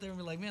 I'll sit there and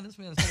be like, man, this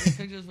man's taking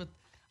pictures with.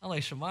 I'm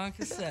like, Shamon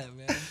Cassette,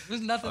 man.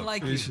 There's nothing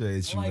like you.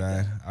 Appreciate you, like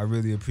man. that. I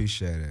really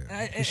appreciate it.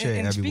 I appreciate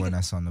and everyone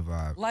that's on the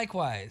vibe.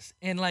 Likewise.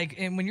 And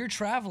when you're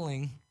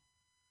traveling,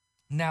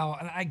 now,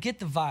 and I get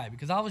the vibe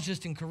because I was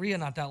just in Korea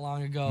not that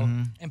long ago,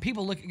 and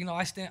people look, I'm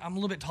a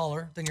little bit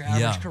taller than your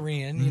average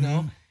Korean, you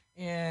know,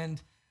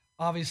 and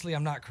obviously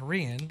I'm not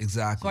Korean.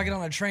 Exactly. So I get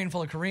on a train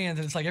full of Koreans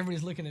and it's like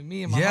everybody's looking at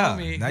me and my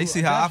homie. Now you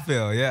see how I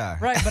feel, yeah.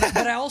 Right, but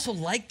I also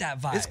like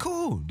that vibe. It's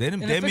cool. They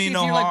especially mean if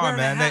no you're like harm,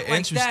 man. They're They're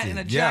interested. Like that and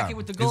a jacket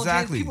with the gold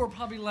exactly. chains, people are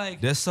probably like,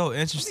 they're so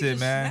interested,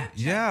 man.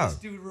 Yeah. This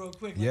dude real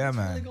quick. Like,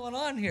 what's really going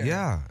on here?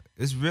 Yeah,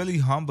 it's really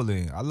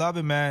humbling. I love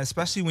it, man.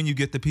 Especially when you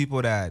get the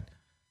people that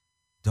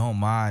don't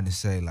mind to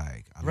say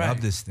like, I love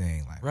this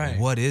thing. Like,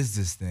 what is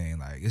this thing?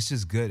 Like, it's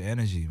just good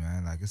energy,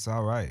 man. Like, it's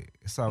all right.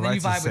 It's all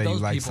right to say you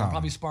like something.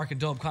 Probably spark a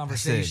dope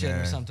conversation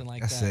or something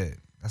like that. That's it.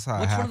 That's how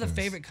it happens. What's one of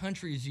the favorite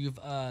countries you've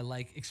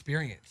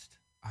experienced?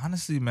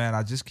 Honestly, man,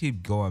 I just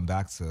keep going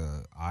back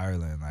to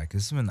Ireland. Like,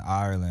 it's been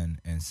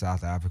Ireland and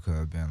South Africa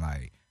have been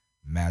like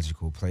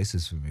magical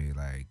places for me.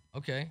 Like,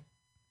 okay,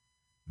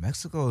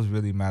 Mexico is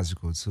really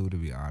magical too, to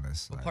be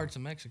honest. What parts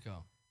of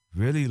Mexico?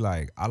 Really,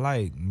 like, I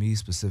like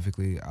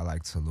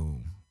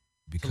Tulum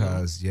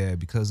because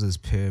because there's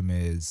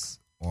pyramids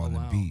on the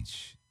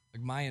beach,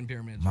 like Mayan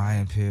pyramids.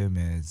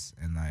 Pyramids,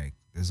 and like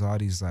there's all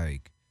these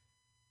like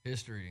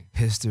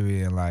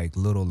history and like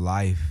little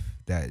life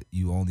that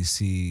you only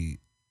see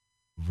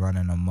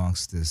running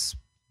amongst this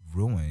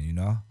ruin, you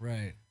know?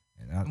 Right.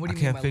 And I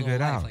can't figure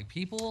it out. Like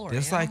people or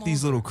there's like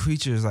these little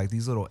creatures, like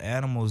these little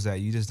animals that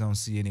you just don't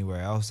see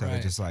anywhere else that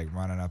are just like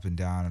running up and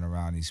down and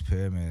around these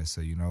pyramids. So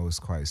you know it's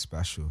quite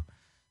special.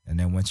 And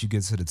then once you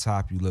get to the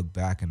top, you look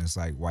back and it's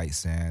like white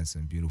sands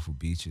and beautiful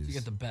beaches. You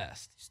get the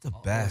best. It's the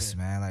best,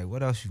 man. Like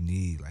what else you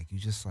need? Like you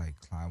just like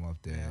climb up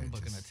there. Man, I'm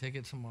booking a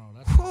ticket tomorrow.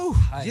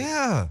 That's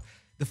yeah.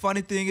 The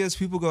funny thing is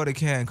people go to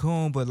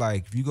Cancun, but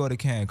like if you go to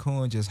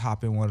Cancun, just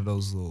hop in one of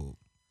those little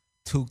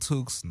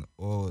tuk-tuks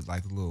or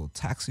like a little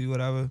taxi or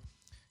whatever.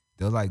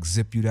 They'll like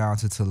zip you down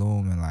to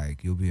Tulum and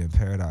like you'll be in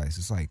paradise.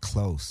 It's like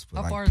close, but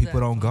how like far people is that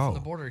don't go. From the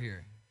border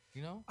here,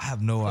 you know? I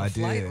have no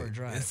idea. Flight or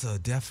drive? It's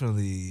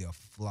definitely a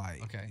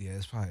flight. Okay. Yeah,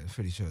 it's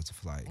pretty sure it's a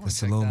flight. Because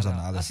Tulum's on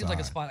the other side. That seems like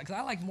a spot because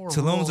I like more.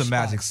 Tulum's a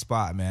magic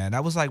spot, man.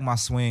 That was like my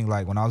swing.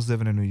 Like when I was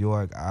living in New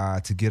York,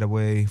 to get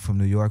away from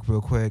New York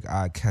real quick,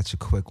 I'd catch a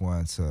quick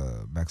one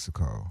to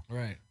Mexico.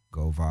 Right.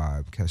 Go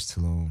vibe, catch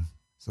Tulum.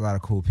 There's a lot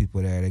of cool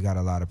people there. They got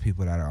a lot of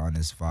people that are on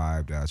this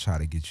vibe that try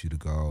to get you to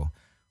go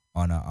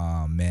on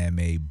a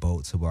man-made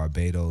boat to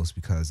Barbados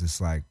because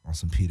it's like on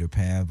some Peter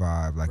Pan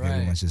vibe. Like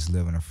everyone's just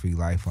living a free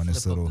life on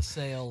this little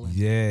sail.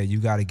 Yeah, you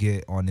got to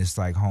get on this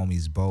like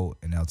homie's boat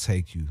and they'll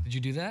take you. Did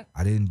you do that?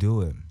 I didn't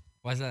do it.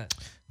 Why's that?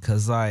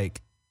 Cause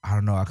like I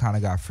don't know, I kind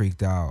of got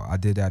freaked out. I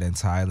did that in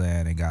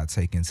Thailand and got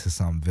taken to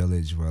some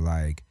village where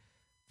like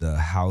the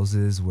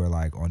houses were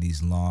like on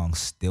these long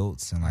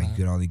stilts and like you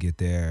could only get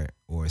there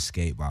or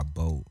escape by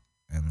boat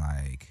and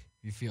like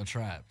you feel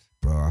trapped.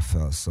 Bro, I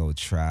felt so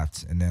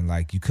trapped. And then,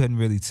 like, you couldn't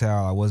really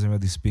tell. I wasn't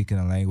really speaking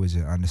the language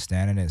and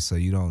understanding it, so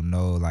you don't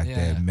know, like,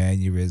 their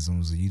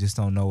mannerisms. You just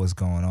don't know what's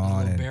going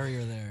on. There's a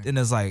barrier there. Then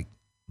there's, like,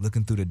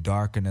 looking through the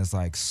dark, and there's,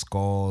 like,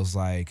 skulls,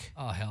 like,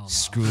 oh, hell no.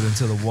 screwed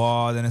into the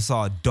wall. Then it's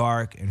all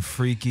dark and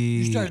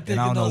freaky, and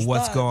I don't know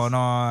what's going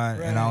on.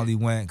 Right. And I only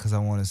went because I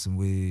wanted some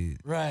weed.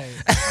 Right.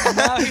 And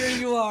now here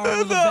you are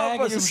with a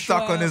bag of some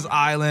stuck swag. on this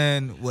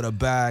island with a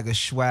bag of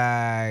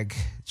swag,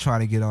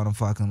 trying to get on a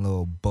fucking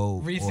little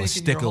boat or a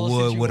stick of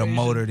wood with a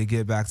motor to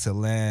get back to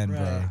land,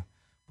 bro.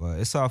 But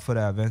it's all for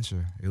the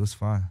adventure. It was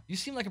fun. You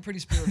seem like a pretty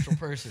spiritual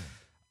person.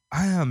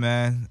 I am,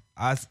 man.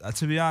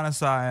 To be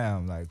honest, I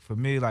am. Like, for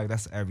me, like,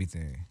 that's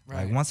everything.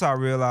 Right. Like, once I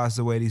realized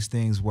the way these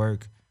things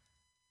work,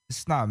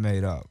 it's not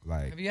made up.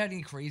 Like, have you had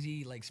any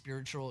crazy, like,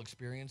 spiritual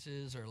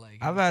experiences or, like...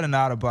 I've had an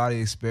out-of-body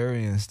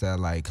experience that,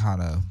 like,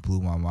 kind of blew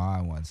my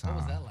mind one time.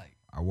 What was that like?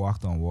 I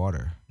walked on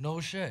water. No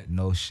shit?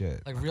 No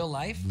shit. Like, real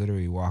life?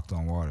 Literally walked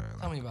on water.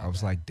 Tell me about I was,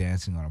 that. like,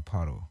 dancing on a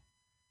puddle.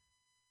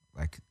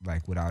 Like,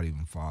 without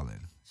even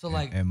falling. So,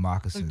 like... And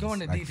moccasins. So, go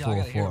into detail. I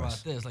gotta hear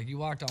about this. Like, you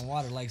walked on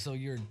water. Like, so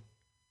you're...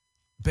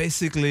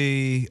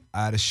 Basically,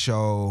 I had a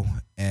show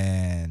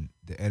and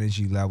the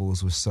energy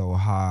levels were so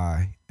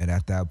high. And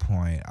at that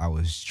point, I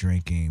was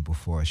drinking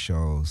before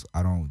shows.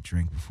 I don't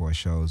drink before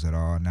shows at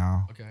all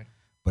now. Okay.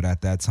 But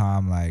at that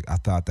time, like, I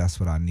thought that's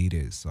what I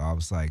needed. So I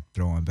was, like,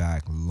 throwing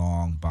back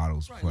long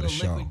bottles before the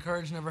show. Liquid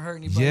courage never hurt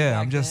anybody. Yeah,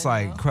 I'm just,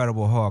 like,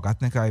 Incredible Hulk. I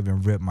think I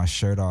even ripped my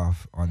shirt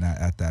off on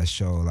at that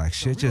show. Like,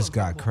 shit just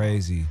got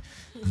crazy.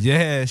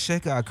 Yeah,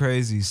 shit got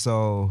crazy.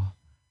 So...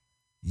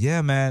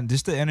 yeah, man,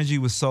 just the energy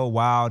was so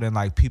wild and,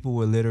 like, people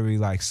were literally,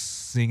 like,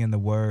 singing the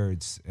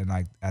words. And,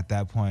 like, at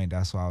that point,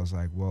 that's why I was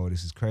like, whoa,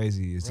 this is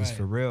crazy. Is this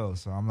for real?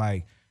 So I'm,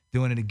 like,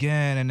 doing it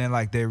again. And then,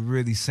 like, they're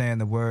really saying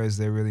the words.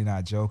 They're really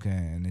not joking.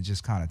 And it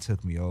just kind of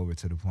took me over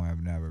to the point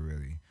I've never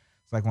really.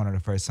 It's like one of the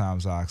first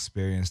times I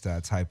experienced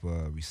that type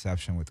of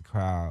reception with the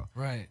crowd.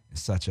 Right.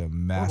 It's such a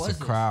massive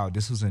crowd.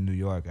 This was in New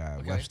York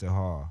at Webster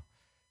Hall.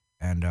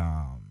 And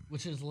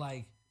which is,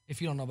 like...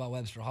 If you don't know about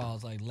Webster Hall,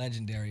 it's like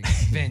legendary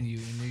venue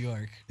in New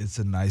York. It's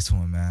a nice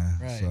one, man.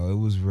 Right. So it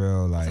was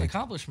real, like, it's an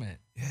accomplishment.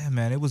 Yeah,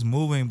 man, it was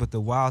moving. But the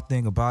wild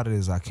thing about it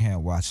is I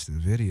can't watch the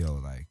video.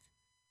 Like,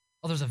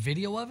 oh, there's a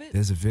video of it?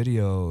 There's a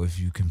video if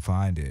you can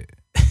find it.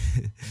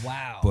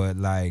 Wow. But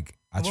like,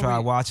 I tried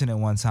watching it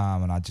one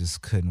time and I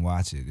just couldn't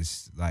watch it.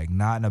 It's like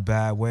not in a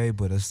bad way,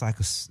 but it's like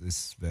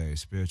it's very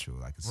spiritual.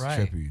 Like it's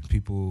trippy.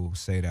 People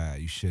say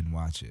that you shouldn't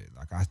watch it.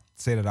 Like I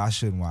say that I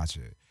shouldn't watch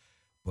it,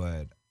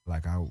 but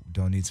like I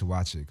don't need to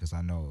watch it because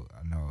I know,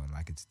 and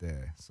like it's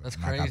there. So that's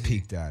like, crazy. I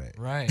peeked at it.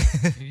 Right.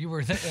 You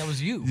were that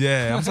was you.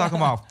 Yeah, I'm talking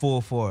about full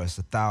force,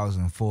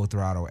 1,000, full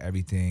throttle,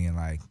 everything, and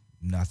like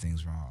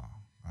nothing's wrong.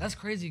 Like, that's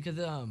crazy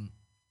because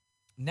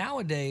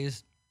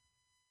nowadays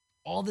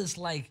all this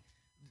like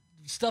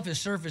stuff is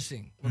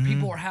surfacing where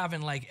people are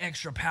having like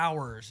extra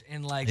powers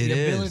and like the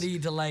ability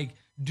to like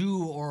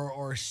do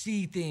or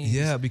see things.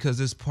 Yeah, because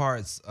there's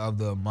parts of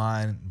the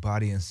mind,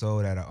 body, and soul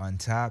that are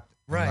untapped.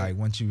 Right. And like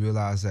once you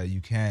realize that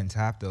you can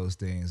tap those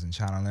things and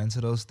channel into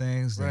those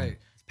things, then right.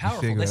 It's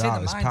powerful. You they say it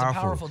the mind's a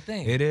powerful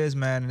thing. It is,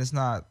 man, and it's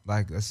not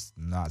like it's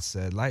not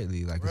said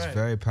lightly. Like it's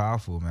very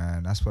powerful,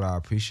 man. That's what I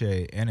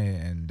appreciate in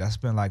it, and that's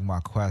been like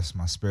my quest,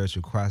 my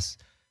spiritual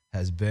quest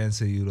has been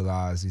to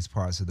utilize these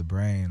parts of the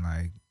brain.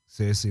 Like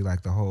seriously,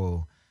 like the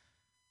whole.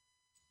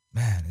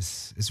 Man,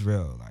 it's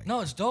real. Like no,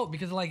 it's dope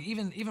because like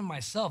even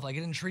myself, like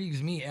it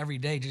intrigues me every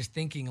day just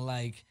thinking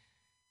like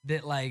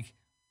that like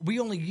we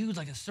only use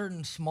like a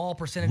certain small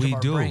percentage of our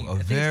brain. A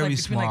very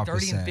it's like between small like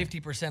 30 and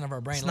 50% of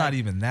our brain. It's like, not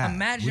even that.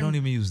 Imagine, we don't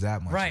even use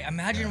that much. Right.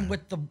 Imagine what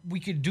we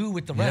could do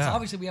with the rest.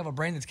 Obviously, we have a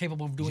brain that's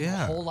capable of doing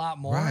a whole lot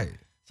more. Right.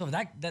 So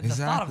the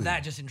thought of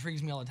that just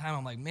intrigues me all the time.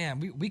 I'm like,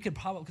 man, we could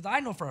probably, because I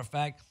know for a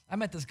fact, I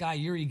met this guy,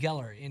 Uri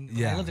Geller,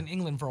 I lived in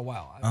England for a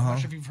while. I'm not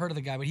sure if you've heard of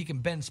the guy, but he can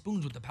bend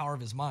spoons with the power of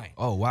his mind.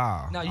 Oh,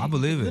 wow. Now, I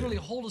believe it. Literally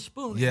hold a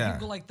spoon, and you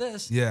go like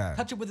this,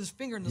 touch it with his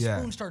finger, and the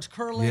spoon starts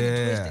curling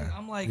and twisting.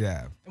 I'm like,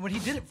 and when he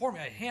did it for me,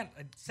 I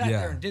sat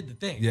there and did the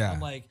thing. I'm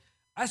like,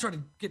 I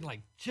started getting like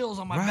chills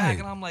on my back,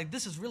 and I'm like,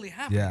 this is really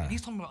happening. And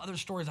he's talking about other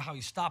stories of how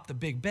he stopped the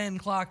Big Ben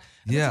clock.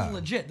 And this is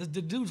legit.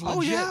 The dude's legit.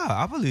 Oh, yeah,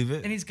 I believe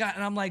it.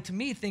 And I'm like, to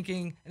me,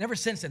 thinking, and ever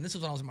since then, this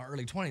was when I was in my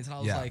early 20s, and I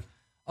was like,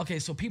 okay,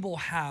 so people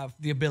have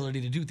the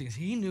ability to do things.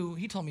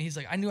 He told me, he's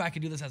like, I knew I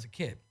could do this as a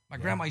kid. My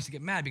grandma used to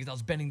get mad because I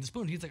was bending the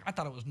spoon. He's like, I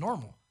thought it was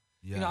normal.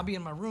 You know, I'd be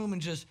in my room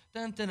and just,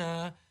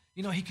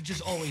 you know, he could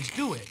just always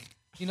do it.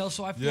 You know,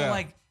 so I feel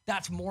like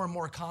that's more and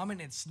more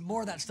common. It's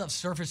more of that stuff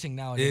surfacing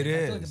nowadays.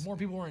 I feel like if more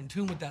people were in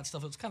tune with that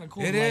stuff, it's kind of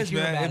cool. It is,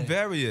 man. It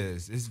very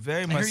is. It's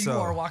very much so. Here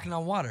you are walking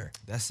on water.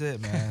 That's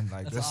it, man.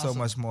 Like there's awesome. So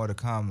much more to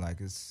come.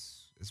 Like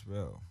it's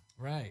real.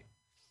 Right.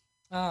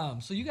 So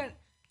you got,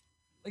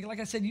 like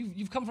I said,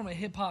 you've come from a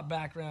hip hop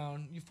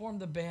background. You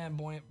formed the band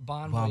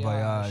Bon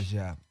Voyage.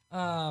 Yeah.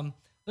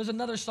 There's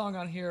another song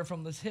on here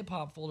from this hip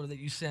hop folder that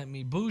you sent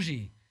me,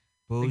 Bougie.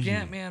 The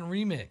Gantman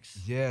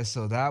remix. Yeah.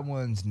 So that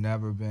one's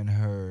never been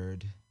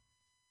heard.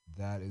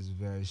 That is a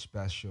very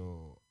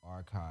special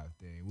archive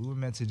thing. We were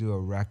meant to do a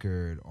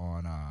record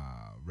on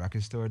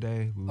Record Store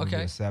Day. We were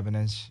doing a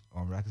 7-inch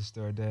on Record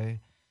Store Day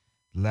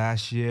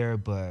last year,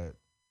 but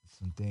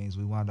some things,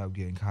 we wound up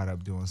getting caught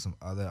up doing some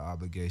other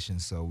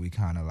obligations, so we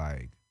kind of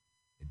like,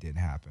 it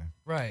didn't happen.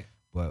 Right.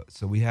 But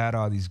so we had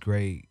all these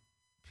great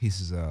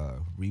pieces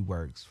of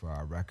reworks for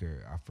our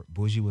record.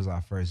 Bougie was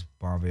our first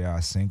Bon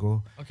Voyage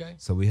single. Okay.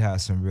 So we had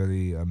some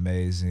really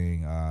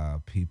amazing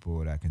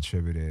people that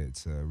contributed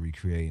to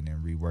recreating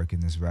and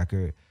reworking this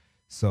record.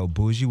 So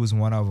Bougie was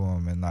one of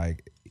them, and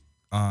like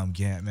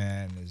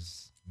Gantman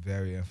is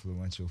very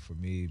influential for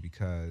me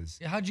because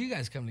how'd you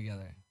guys come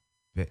together?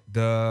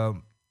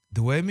 The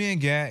way me and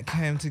Gant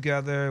came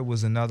together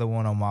was another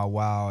one of my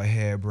wild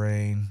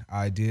harebrained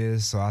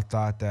ideas. So I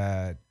thought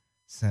that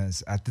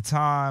since at the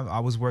time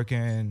I was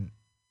working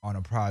on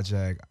a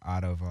project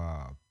out of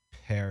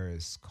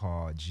Paris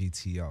called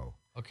GTO.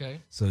 Okay.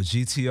 So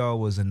GTO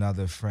was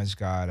another French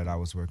guy that I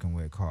was working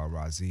with called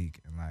Razik,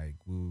 and like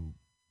we were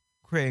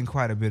creating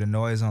quite a bit of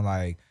noise on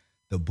like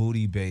the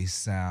booty bass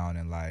sound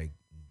and like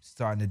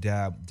starting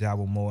to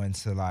dabble more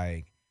into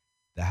like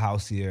the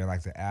houseier and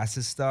like the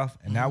acid stuff.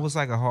 And that was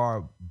like a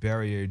hard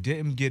barrier.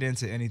 Didn't get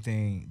into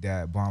anything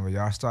that Bon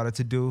Voyage started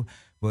to do,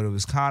 but it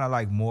was kind of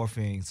like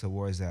morphing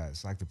towards that.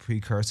 It's like the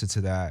precursor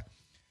to that.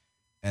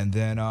 And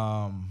then,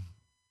 where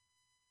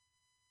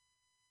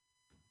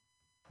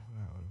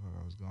the fuck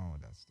I was going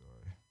with that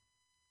story?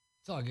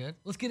 It's all good.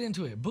 Let's get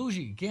into it.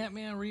 Bougie,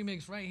 Gantman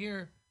remix right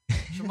here.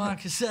 Shammon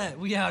Cassette.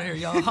 We out here,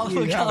 y'all.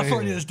 Hollywood,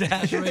 California's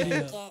Dash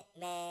Radio.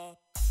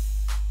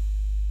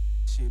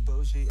 She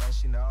bougie and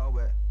she know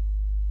it.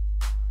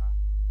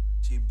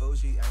 She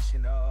bougie and she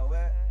know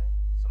it.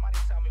 Somebody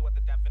tell me what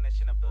the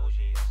definition of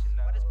bougie is.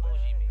 What does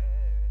bougie mean?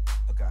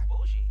 Okay.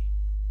 Bougie.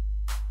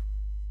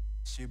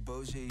 She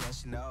bougie and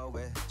she know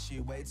it. She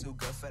way too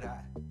good for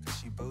that. Cause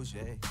she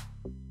bougie.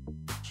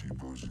 She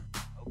bougie.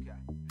 Okay.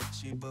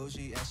 She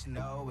bougie and she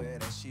know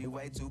it. And she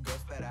way too good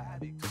for that.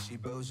 Because she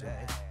bougie.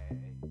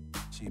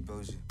 She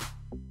bougie.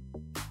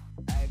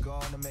 I ain't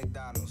going to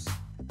McDonald's.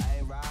 I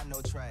ain't riding no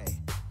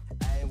train.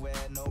 I ain't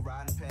wearing no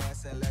riding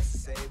pants unless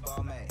it's a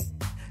ball man.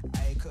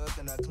 I ain't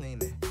cooking or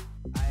cleaning.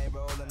 I ain't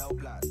rolling no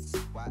blunts.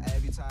 Why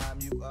every time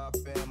you up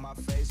in my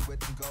face with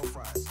them go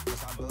fronts?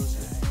 Cause I'm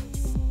bullshit.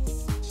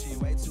 She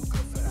way too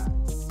good for that.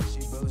 She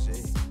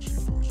bullshit.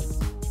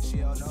 She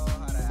don't know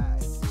how to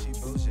act. She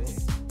bullshit.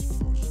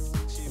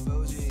 She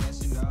bullshit and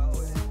she know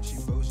it. She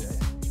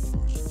bullshit.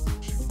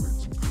 She way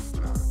too good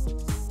for that.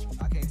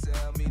 I can't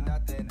tell me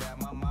nothing that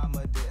my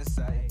mama didn't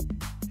say.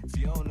 If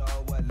you don't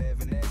know what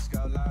living is,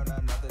 go learn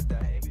another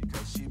day.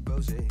 Because she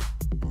bullshit.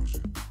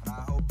 And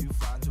I hope you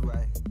find your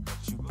way. But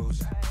you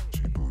bullshit.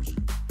 She bullshit.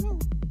 Woo.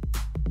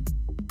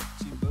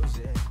 She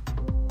bullshit.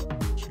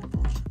 She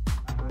bullshit.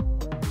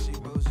 She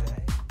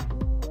bullshit.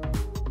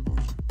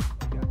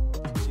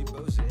 She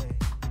bullshit.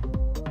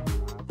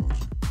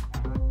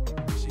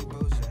 She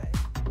bullshit.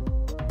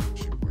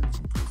 She way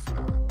too good for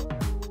that.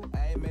 I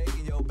ain't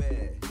making your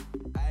bed.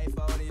 I ain't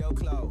folding your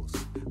clothes.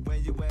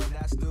 When you in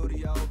that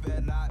studio,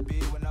 better not be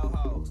with no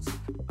hoes.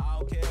 I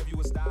don't care if you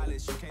a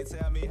stylist. You can't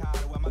tell me how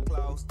to wear my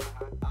clothes.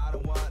 I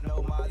don't want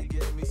no Molly.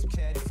 Give me some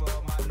candy for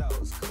my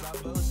nose. Cause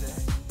I'm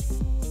bullshit.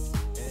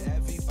 And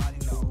everybody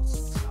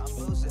knows. I'm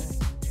bullshit.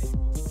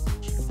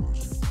 She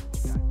bullshit.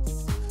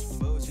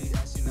 Bullshit,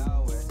 and she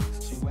know it.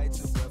 She way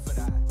too good for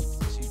that.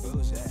 She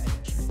bullshit.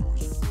 She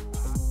bullshit.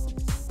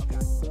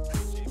 Okay.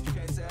 You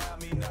can't tell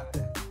me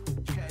nothing.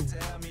 You can't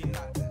tell me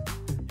nothing.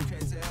 You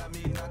can't tell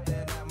me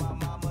nothing that my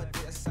mama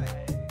didn't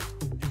say.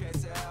 You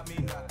can't tell me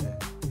nothing.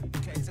 You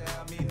can't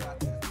tell me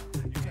nothing.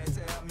 You can't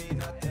tell me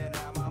nothing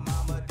that my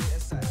mama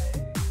didn't say.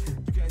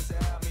 You can't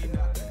tell me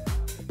nothing.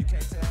 You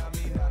can't tell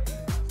me nothing.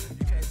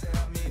 You can't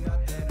tell me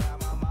nothing that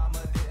my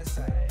mama didn't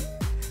say.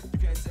 You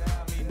can't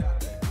tell me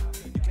nothing.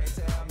 You can't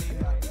tell me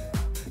nothing.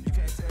 You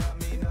can't tell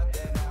me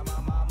nothing that my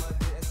mama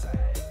didn't say.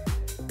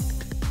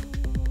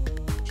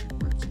 She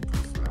way too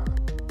good for that.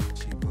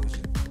 She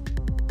bullshit.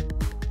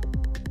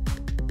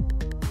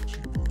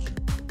 She bullshit.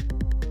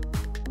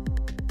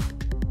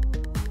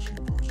 She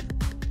bullshit.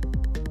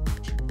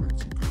 She way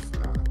too good for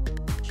that.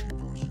 She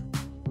bullshit.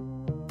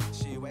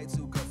 She way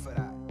too good for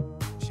that.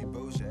 She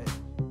bullshit.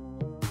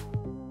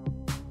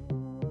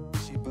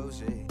 She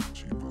bullshit.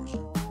 She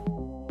bullshit.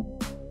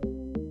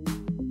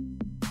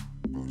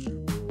 Bullshit.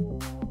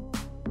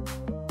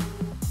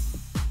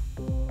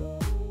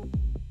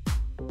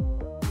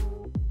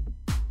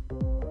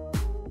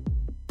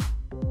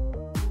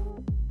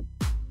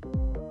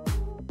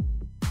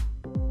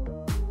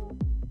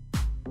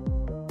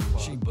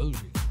 She bougie.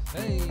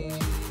 Hey.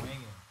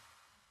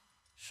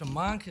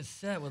 Shamon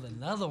Cassette with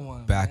another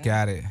one. Back man.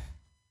 at it.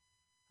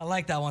 I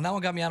like that one. That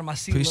one got me out of my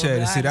seat. Appreciate a little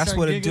it. bit. I See, had to that's start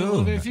what it giggling a do.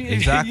 little bit. If you,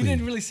 Exactly. You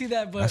didn't really see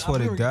that, but That's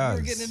what we it were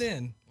does. getting it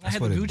in. I That's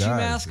had what the it Gucci does.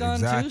 mask on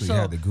Exactly. too. You So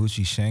had the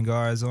Gucci shin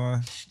guards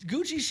on.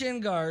 Gucci shin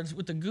guards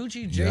with the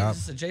Gucci Yep.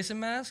 Jason, Jason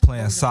mask.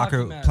 Playing Or was it hockey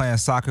soccer, mask? playing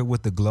soccer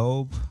with the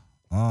globe.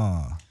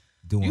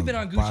 Doing You've been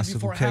on Gucci bicycle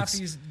before. kicks. Half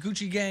these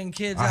Gucci gang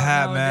kids. I out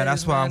have, man. nowadays,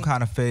 That's why I'm man.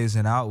 kind of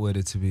phasing out with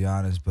it, to be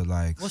honest. But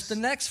like, What's the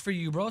next for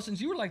you, bro? Since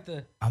you were like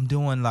the I'm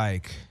doing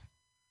like,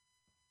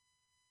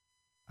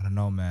 I don't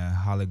know, man.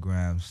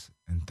 Holograms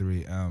and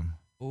 3M,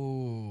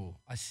 ooh,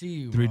 I see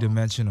you. three bro.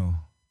 dimensional,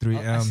 I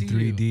 3M, see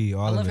 3D, you.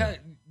 all I of love it. how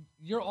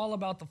you're all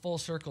about the full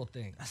circle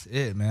thing. That's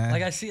it, man.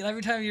 Like I see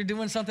every time you're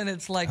doing something,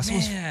 it's like, That's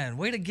what's- man,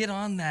 way to get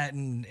on that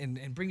and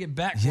bring it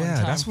back. one Yeah,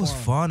 time that's what's for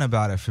 'em. fun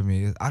about it for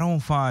me. I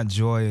don't find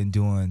joy in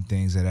doing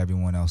things that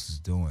everyone else is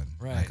doing.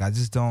 Right. Like I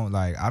just don't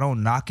like. I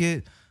don't knock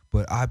it,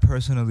 but I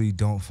personally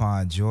don't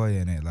find joy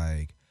in it.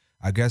 Like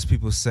I guess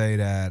people say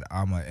that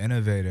I'm an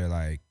innovator.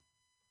 Like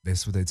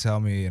that's what they tell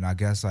me, and I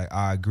guess like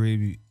I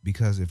agree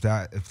because if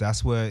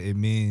that's what it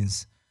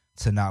means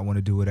to not want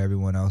to do what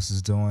everyone else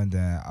is doing,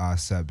 then I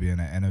accept being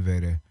an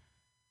innovator.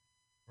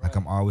 Like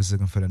I'm always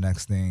looking for the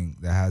next thing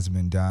that hasn't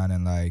been done,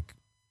 and like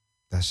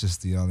that's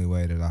just the only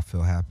way that I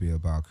feel happy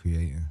about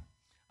creating.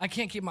 I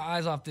can't keep my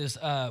eyes off this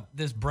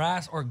this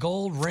brass or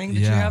gold ring that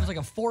you Yeah. have. It's like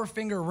a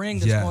 4-finger ring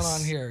that's Yes. going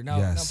on here. Now,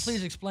 Yes. now,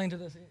 please explain to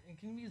this. And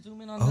can you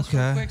zoom in on this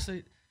real Okay.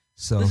 quick?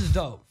 So This is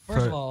dope. First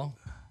for- of all,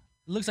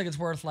 it looks like it's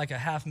worth like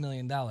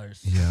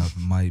 $500,000. Yeah,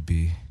 might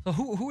be. So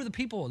who are the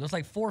people? There's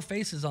like 4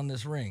 faces on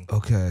this ring.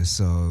 Okay,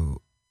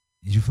 so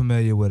you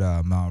familiar with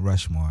Mount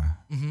Rushmore?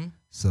 Mm-hmm.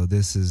 So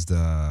this is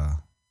the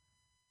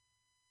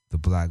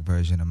black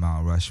version of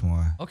Mount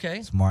Rushmore. Okay.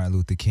 It's Martin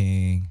Luther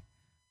King,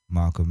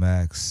 Malcolm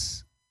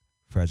X,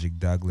 Frederick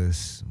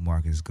Douglass,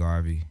 Marcus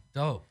Garvey.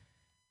 Dope.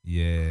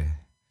 Yeah.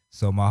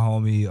 So my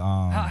homie,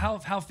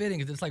 How fitting,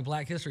 because it's like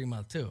Black History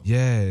Month too.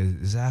 yeah,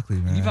 exactly,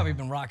 man. You've probably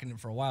been rocking it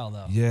for a while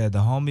though. Yeah, the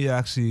homie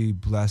actually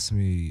blessed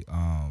me.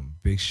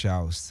 Big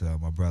shouts to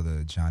my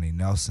brother Johnny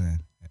Nelson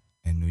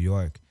in New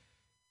York.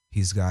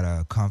 He's got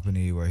a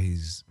company where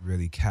he's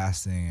really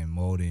casting and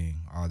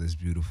molding all this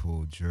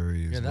beautiful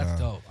jewelry as Yeah,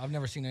 that's well. dope. I've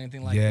never seen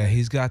anything like Yeah, that.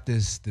 he's got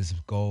this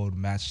gold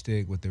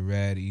matchstick with the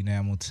red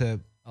enamel tip.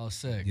 Oh,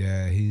 sick.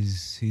 Yeah,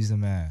 he's the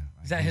man.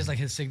 Is that his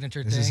signature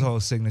It's thing? his whole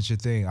signature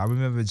thing. I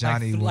remember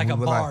Johnny like, when like we a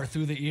were bar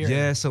through the ear.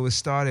 Yeah, so it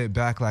started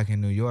back like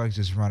in New York,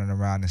 just running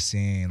around the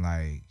scene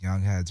like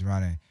young heads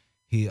running.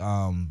 he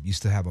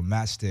used to have a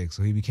matchstick,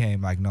 so he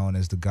became like known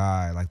as the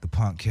guy, like the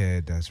punk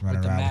kid that's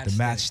running around with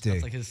the matchstick.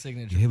 That's like his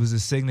signature. It was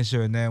his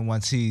signature, and then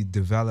once he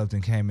developed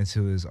and came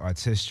into his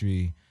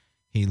artistry,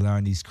 he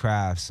learned these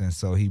crafts, and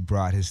so he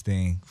brought his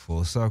thing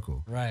full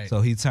circle. Right. So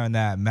he turned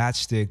that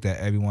matchstick that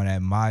everyone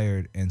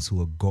admired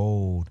into a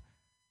gold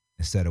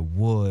instead of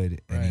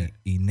wood, and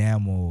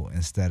enamel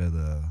instead of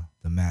the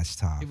match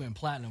top. He went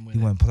platinum with it.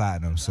 He went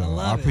platinum, so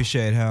I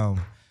appreciate him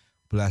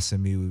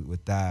blessing me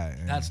with that.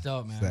 And that's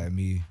dope, man. That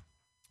me.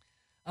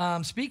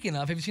 Speaking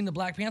of, have you seen the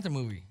Black Panther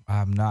movie?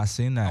 I've not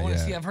seen that yet. I want to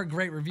see. I've heard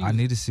great reviews. I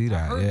need to see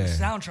that. I heard the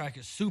soundtrack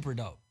is super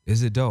dope.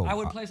 Is it dope? I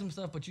would play some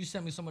stuff, but you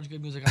sent me so much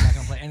good music, I'm not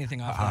gonna play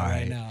anything off that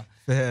right now.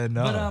 Fair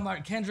enough.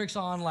 But Kendrick's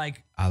on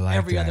like I like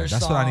every that. other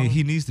That's song. what I need.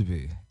 He needs to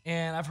be.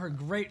 And I've heard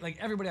great, like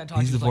everybody I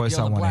talked He's to the was voice like,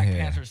 yo, I the wanna Black hear.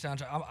 Panther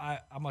soundtrack.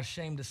 I'm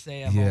ashamed to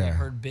say I've only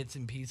heard bits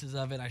and pieces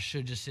of it. I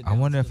should just sit down. I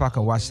wonder if I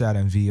can watch that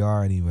in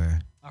VR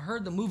anywhere. I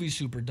heard the movie's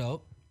super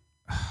dope.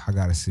 I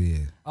gotta see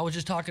it. I was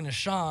just talking to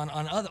Sean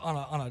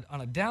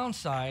on a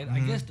downside. I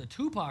guess the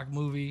Tupac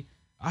movie.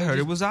 I heard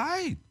it was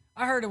alright.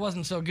 I heard it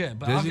wasn't so good,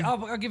 but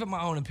I'll give it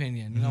my own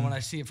opinion. You know, when I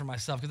see it for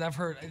myself, because I've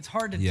heard it's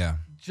hard to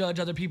judge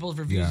other people's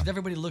reviews.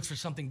 Everybody looks for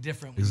something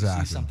different when you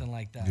see something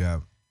like that. Yeah.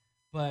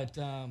 But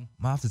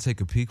might have to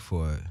take a peek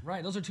for it.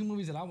 Right, those are two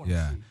movies that I want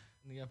to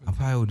see. I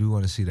probably do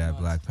want to see that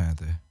Black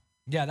Panther.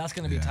 Yeah, that's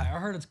gonna be tight. I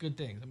heard it's good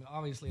things. I mean,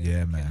 obviously,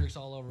 man. Kendrick's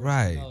all over.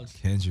 Right, so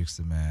Kendrick's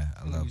the man.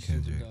 I love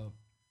Kendrick.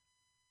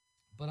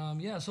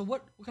 But so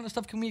what kind of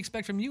stuff can we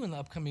expect from you in the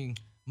upcoming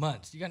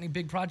months? You got any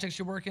big projects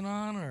you're working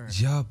on, or?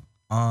 Yup.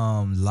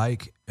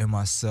 Like and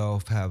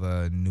myself have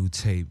a new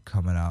tape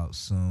coming out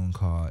soon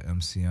called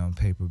MCM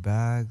Paper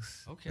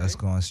Bags. Okay. That's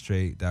going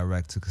straight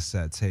direct to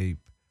cassette tape.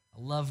 I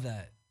love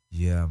that.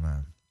 Yeah,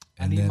 man.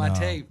 I need my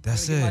tape.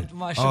 That's it.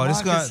 My Shammon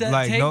Cassette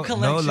like tape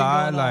no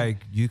lie, like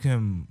you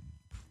can.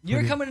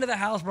 You're coming to the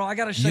house, bro. I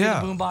gotta show you the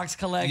boombox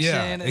collection.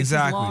 Yeah, it's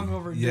exactly. long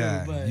overdue.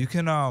 Yeah, but you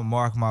can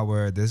mark my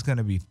word. There's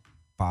gonna be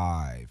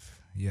 5.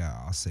 Yeah,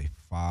 I'll say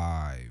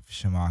 5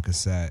 Shammon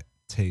Cassette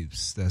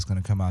tapes that's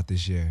gonna come out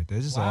this year.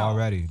 They're just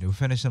already. They'll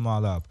finish them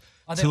all up.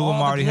 2 of them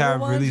already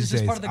have release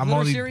dates. Part of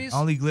the series?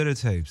 only glitter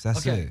tapes.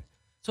 That's it.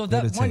 So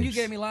that one you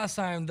gave me last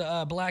time,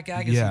 the Black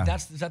Agate,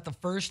 is that the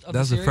first of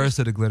the series? That's the first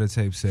of the glitter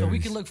tape series. So we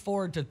can look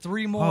forward to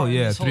 3 more. Oh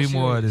yeah, 3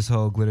 more of this this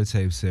whole glitter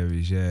tape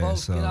series. Yeah,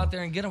 folks, so get out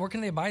there and get them. Where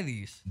can they buy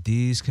these?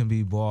 These can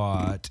be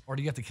bought. Or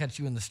do you have to catch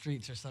you in the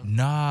streets or something?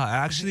 Nah,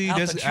 actually,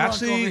 there's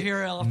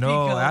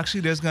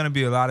gonna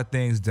be a lot of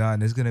things done.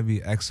 There's gonna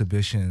be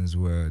exhibitions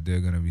where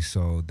they're gonna be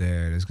sold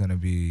there. There's gonna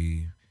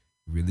be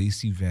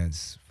release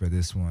events for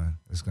this one.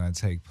 It's gonna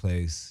take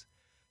place.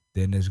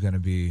 Then there's gonna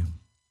be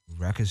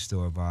record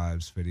store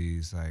vibes for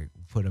these, like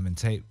put them in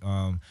tape.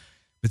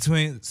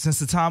 Since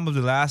the time of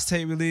the last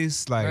tape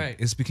release,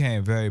 it's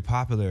became very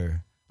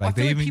popular. Like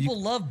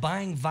people love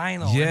buying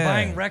vinyl and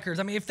buying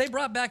records. I mean, if they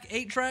brought back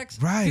 8 tracks,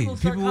 people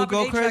will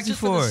go crazy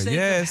for it.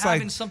 It's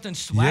like something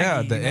swaggy.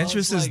 Yeah, the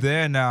interest is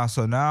there now.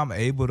 So now I'm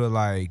able to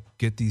like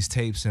get these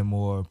tapes in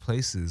more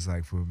places,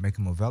 like for make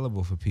them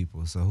available for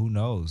people. So who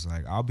knows?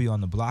 Like I'll be on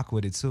the block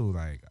with it too.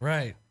 Like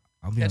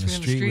I'll be on the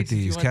street with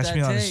these. Catch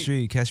me on the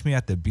street. Catch me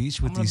at the beach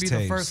with these tapes. I'm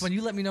going to be the first one.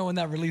 You let me know when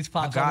that release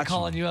pops. I'm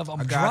calling you up.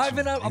 I'm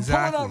driving up. I'm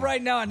pulling up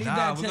right now. I need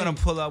that tape. We're going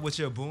to pull up with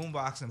your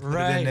boombox and put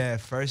it in there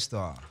first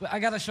off. I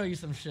got to show you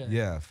some shit.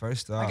 Yeah,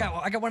 first off.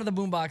 I got one of the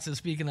boomboxes,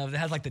 speaking of, that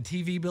has like the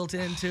TV built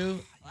in too.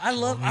 I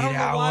don't know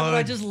why, but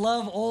I just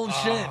love old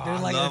shit.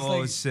 I love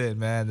old shit,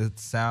 man. The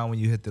sound when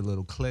you hit the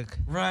little click.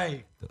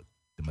 Right.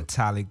 The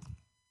metallic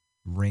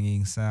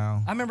ringing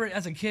sound. I remember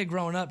as a kid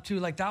growing up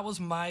too, like that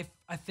was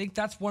I think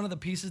that's one of the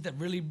pieces that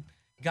really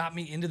got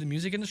me into the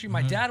music industry.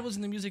 My dad was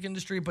in the music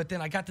industry, but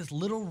then I got this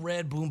little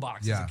red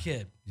boombox as a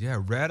kid. Yeah,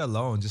 red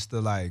alone, just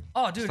to like.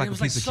 Oh, dude, like it was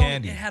a piece like of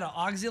candy. It had an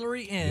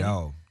auxiliary in.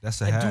 Yo,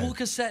 that's a dual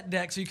cassette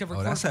deck, so you could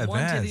record from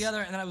one to the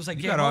other, and then I was like,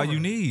 you got all you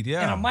need,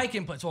 and a mic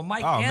input, so a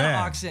mic and an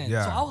aux in.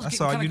 Yeah. So I was getting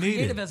kind of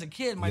creative as a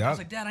kid. My dad was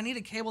like, Dad, I need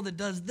a cable that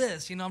does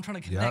this. You know, I'm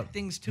trying to connect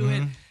things to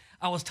it.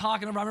 I was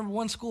talking about. I remember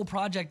one school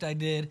project I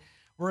did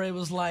where it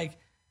was like,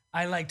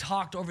 I like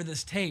talked over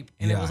this tape,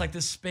 and it was like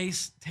this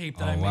space tape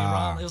that I made.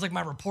 Wow. It was like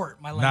my report,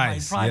 my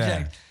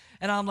project,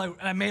 and I'm like,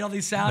 and I made all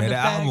these sound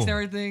effects, and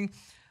everything.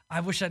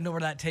 I wish I know where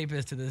that tape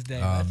is to this day.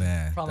 Oh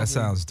man, that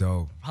sounds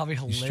dope. Probably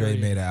hilarious. You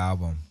straight made an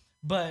album.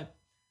 But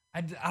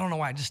I don't know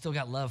why. I just still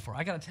got love for it.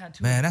 I got a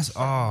tattoo. Man, that's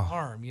all.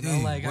 Arm, you know,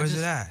 like where's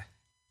it at?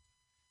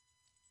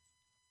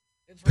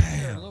 It's right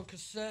there, a little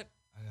cassette.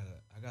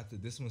 I got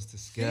this one's to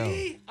scale.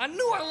 See? I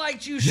knew I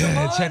liked you, Shamon.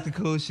 Yeah, check the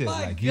cool shit.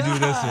 You do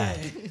this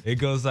one. It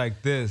goes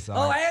like this. And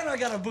I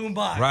got a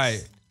boombox.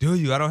 Right. Do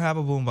you? I don't have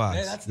a boombox.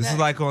 Yeah, this is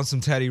like on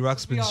some Teddy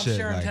Ruxpin shit.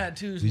 Like,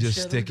 tattoos you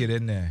just stick it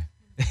in there.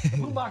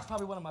 Boombox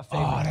probably one of my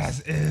favorites. Oh,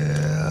 that's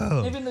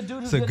ill. Even the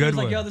dude who's a good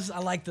one. Like, yo, I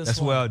like this.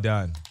 That's well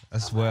done.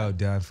 That's well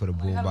done for the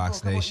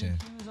Boombox Nation.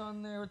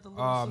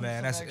 Oh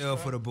man, that's ill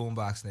for the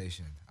Boombox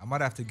Nation. I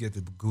might have to get the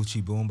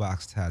Gucci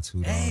Boombox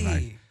tattooed on.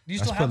 Hey, do you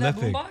still have that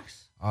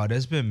boombox? Oh,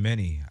 there's been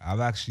many. I've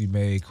actually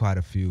made quite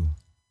a few.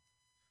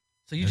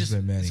 So is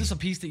this a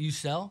piece that you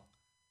sell?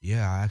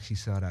 Yeah, I actually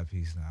sell that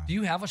piece now. Do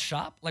you have a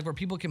shop like where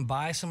people can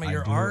buy some of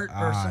your do, art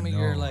or some of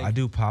your like? I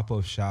do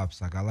pop-up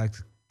shops. Like I like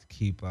to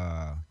keep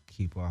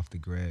off the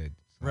grid.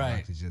 So Right. I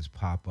like to just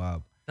pop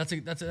up. That's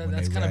kind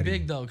of ready.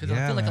 big though, because I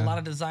Yeah, feel like man. a lot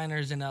of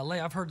designers in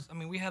LA. I've heard. I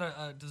mean, we had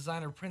a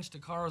designer, Prince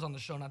DeCaro, on the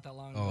show not that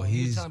long ago. Oh, He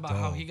was he's telling about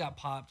how dope. he got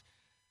popped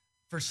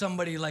for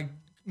somebody like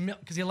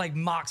because he like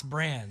mocks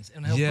brands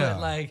and he'll Yeah.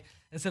 put like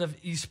instead of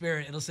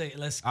E-Spirit, it'll say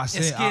let's I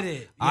get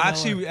it. I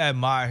actually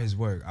admire his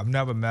work. I've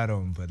never met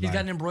him, but he's like,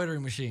 got an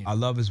embroidery machine. I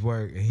love his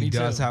work, and he Me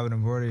does too. have an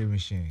embroidery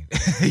machine.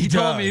 He told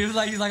does. me he was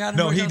like I got an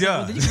No, he embroidery. I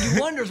was like, does. well, you can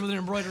do wonders with an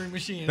embroidery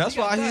machine. That's He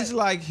got why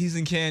that. he's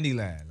in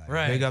Candyland. Like,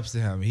 Right. Big ups to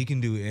him. He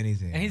can do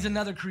anything. And he's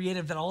another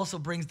creative that also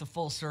brings the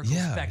full circle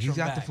Yeah, spectrum he's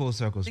got back. the full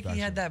circle I think he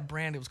had spectrum. that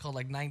brand. It was called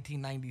like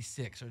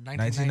 1996 or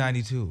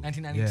 1992.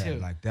 1992.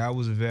 Yeah, like that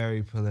was a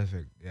very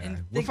prolific. Yeah, And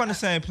we're think from the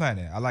same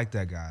planet. I like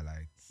that guy.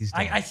 Like he's. Dope.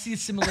 I see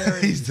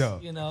similarities. He's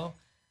dope. You know.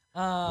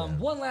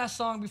 One last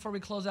song before we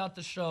close out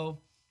the show.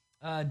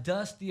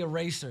 Dust the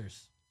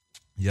Erasers.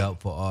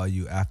 Yup, for all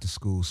you after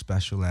school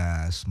special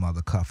ass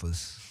mother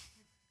cuffers,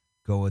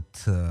 go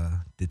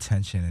to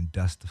detention and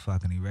dust the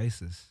fucking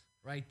erasers.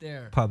 Right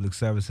there. Public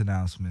service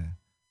announcement.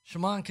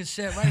 Shamon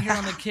Cassette right here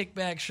on the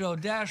Kickback Show.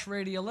 Dash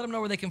Radio. Let them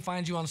know where they can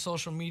find you on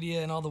social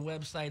media and all the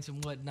websites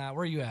and whatnot.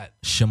 Where are you at?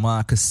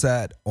 Shamon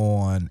Cassette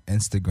on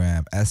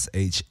Instagram.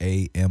 ShamonCassette.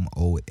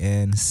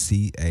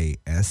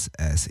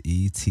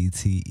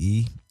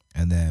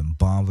 And then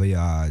Bon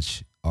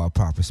Voyage, all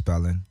proper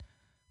spelling.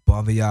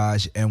 Bon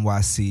Voyage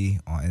NYC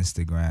on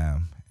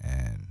Instagram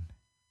and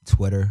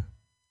Twitter.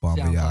 Bon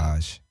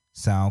Voyage.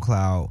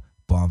 SoundCloud.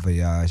 Bon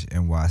Voyage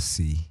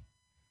NYC.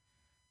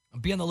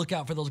 Be on the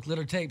lookout for those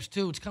glitter tapes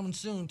too. It's coming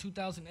soon.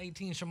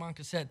 2018 Shamon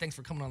Cassette. Thanks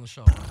for coming on the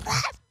show.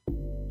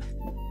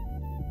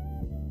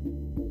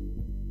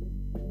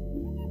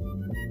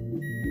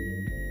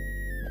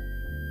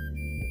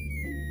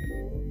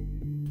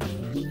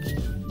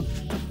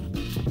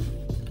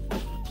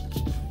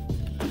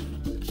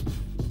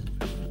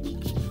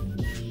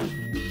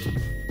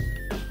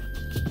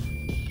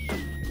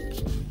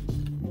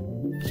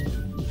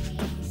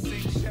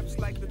 Sink ships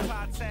like the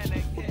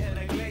Titanic, hitting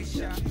a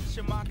glacier.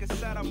 Shamon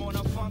Cassette, I'm on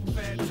a funk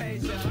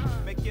fantasia.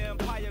 Make your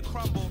empire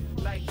crumble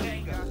like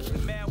Jenga. The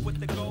man with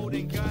the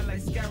golden gun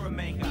like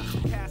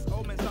Scaramanga. Cast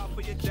omens out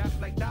for your death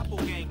like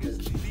doppelgangers.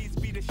 These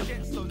be the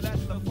shit, so let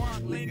the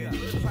funk linger.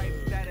 The type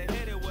that'll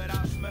hit it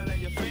without smelling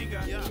your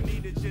finger. You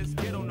need to just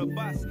get on the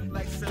bus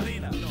like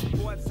Selena.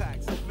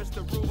 Vortex,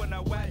 Mr. Ruin,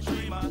 a wet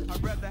dreamer.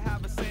 I'd rather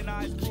have a St.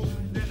 Ives brew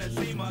than a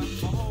Zima.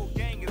 My whole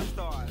gang is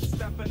stars,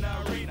 step in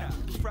the arena.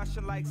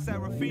 Fresher like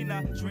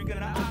Serafina, drinking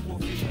an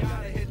Aquafina.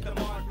 Gotta hit the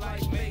mark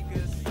like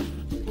makers.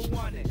 Who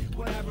want it?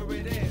 Whatever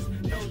it is,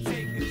 no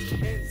takers.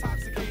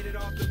 Intoxicated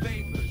off the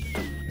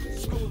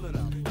vapors. Schooling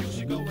them, you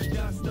should go and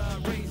dust the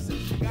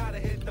erasers. Gotta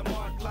hit the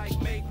mark like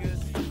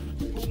makers.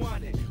 Who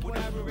want it?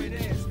 Whatever it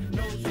is,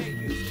 no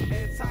takers.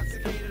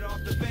 Intoxicated off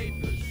the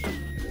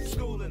vapors.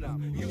 Schooling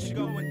them, you should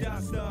go and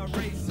dust the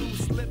erasers.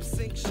 Slip,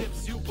 sink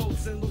ships,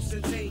 U-boats, and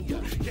Lusitania.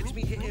 Catch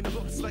me hitting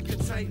books like a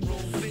tightrope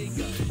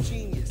Vega.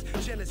 Genius,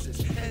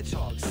 Genesis,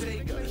 Hedgehog,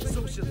 Sega.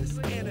 Socialist,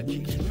 anarchy,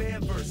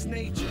 man versus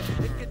nature.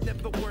 It could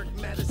never work,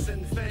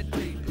 Madison, Fed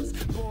papers.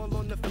 Ball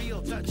on the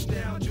field,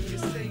 touchdown, Junior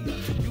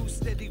Seau. You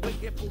steady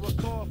waiting for a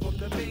call from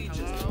the majors.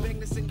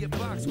 Magnus in your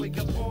box, wake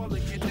up all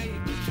of your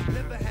neighbors.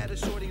 Never had a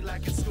shorty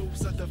like it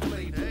scoops of the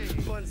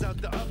flavor. Buns out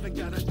the oven,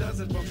 got a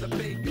dozen from the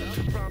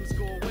baker. Problems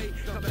go away,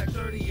 come back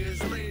 30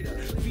 years later.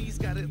 V's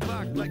got it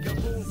locked like a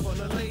room full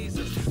of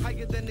lasers.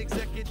 Higher than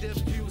executive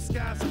view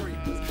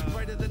skyscrapers.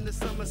 Brighter than the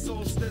summer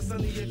solstice on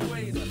the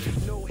equator.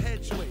 No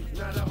hedgeway,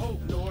 not a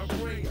hope nor a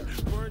prayer.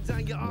 Burn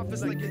down your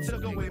office like you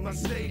took away my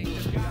stable.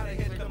 Gotta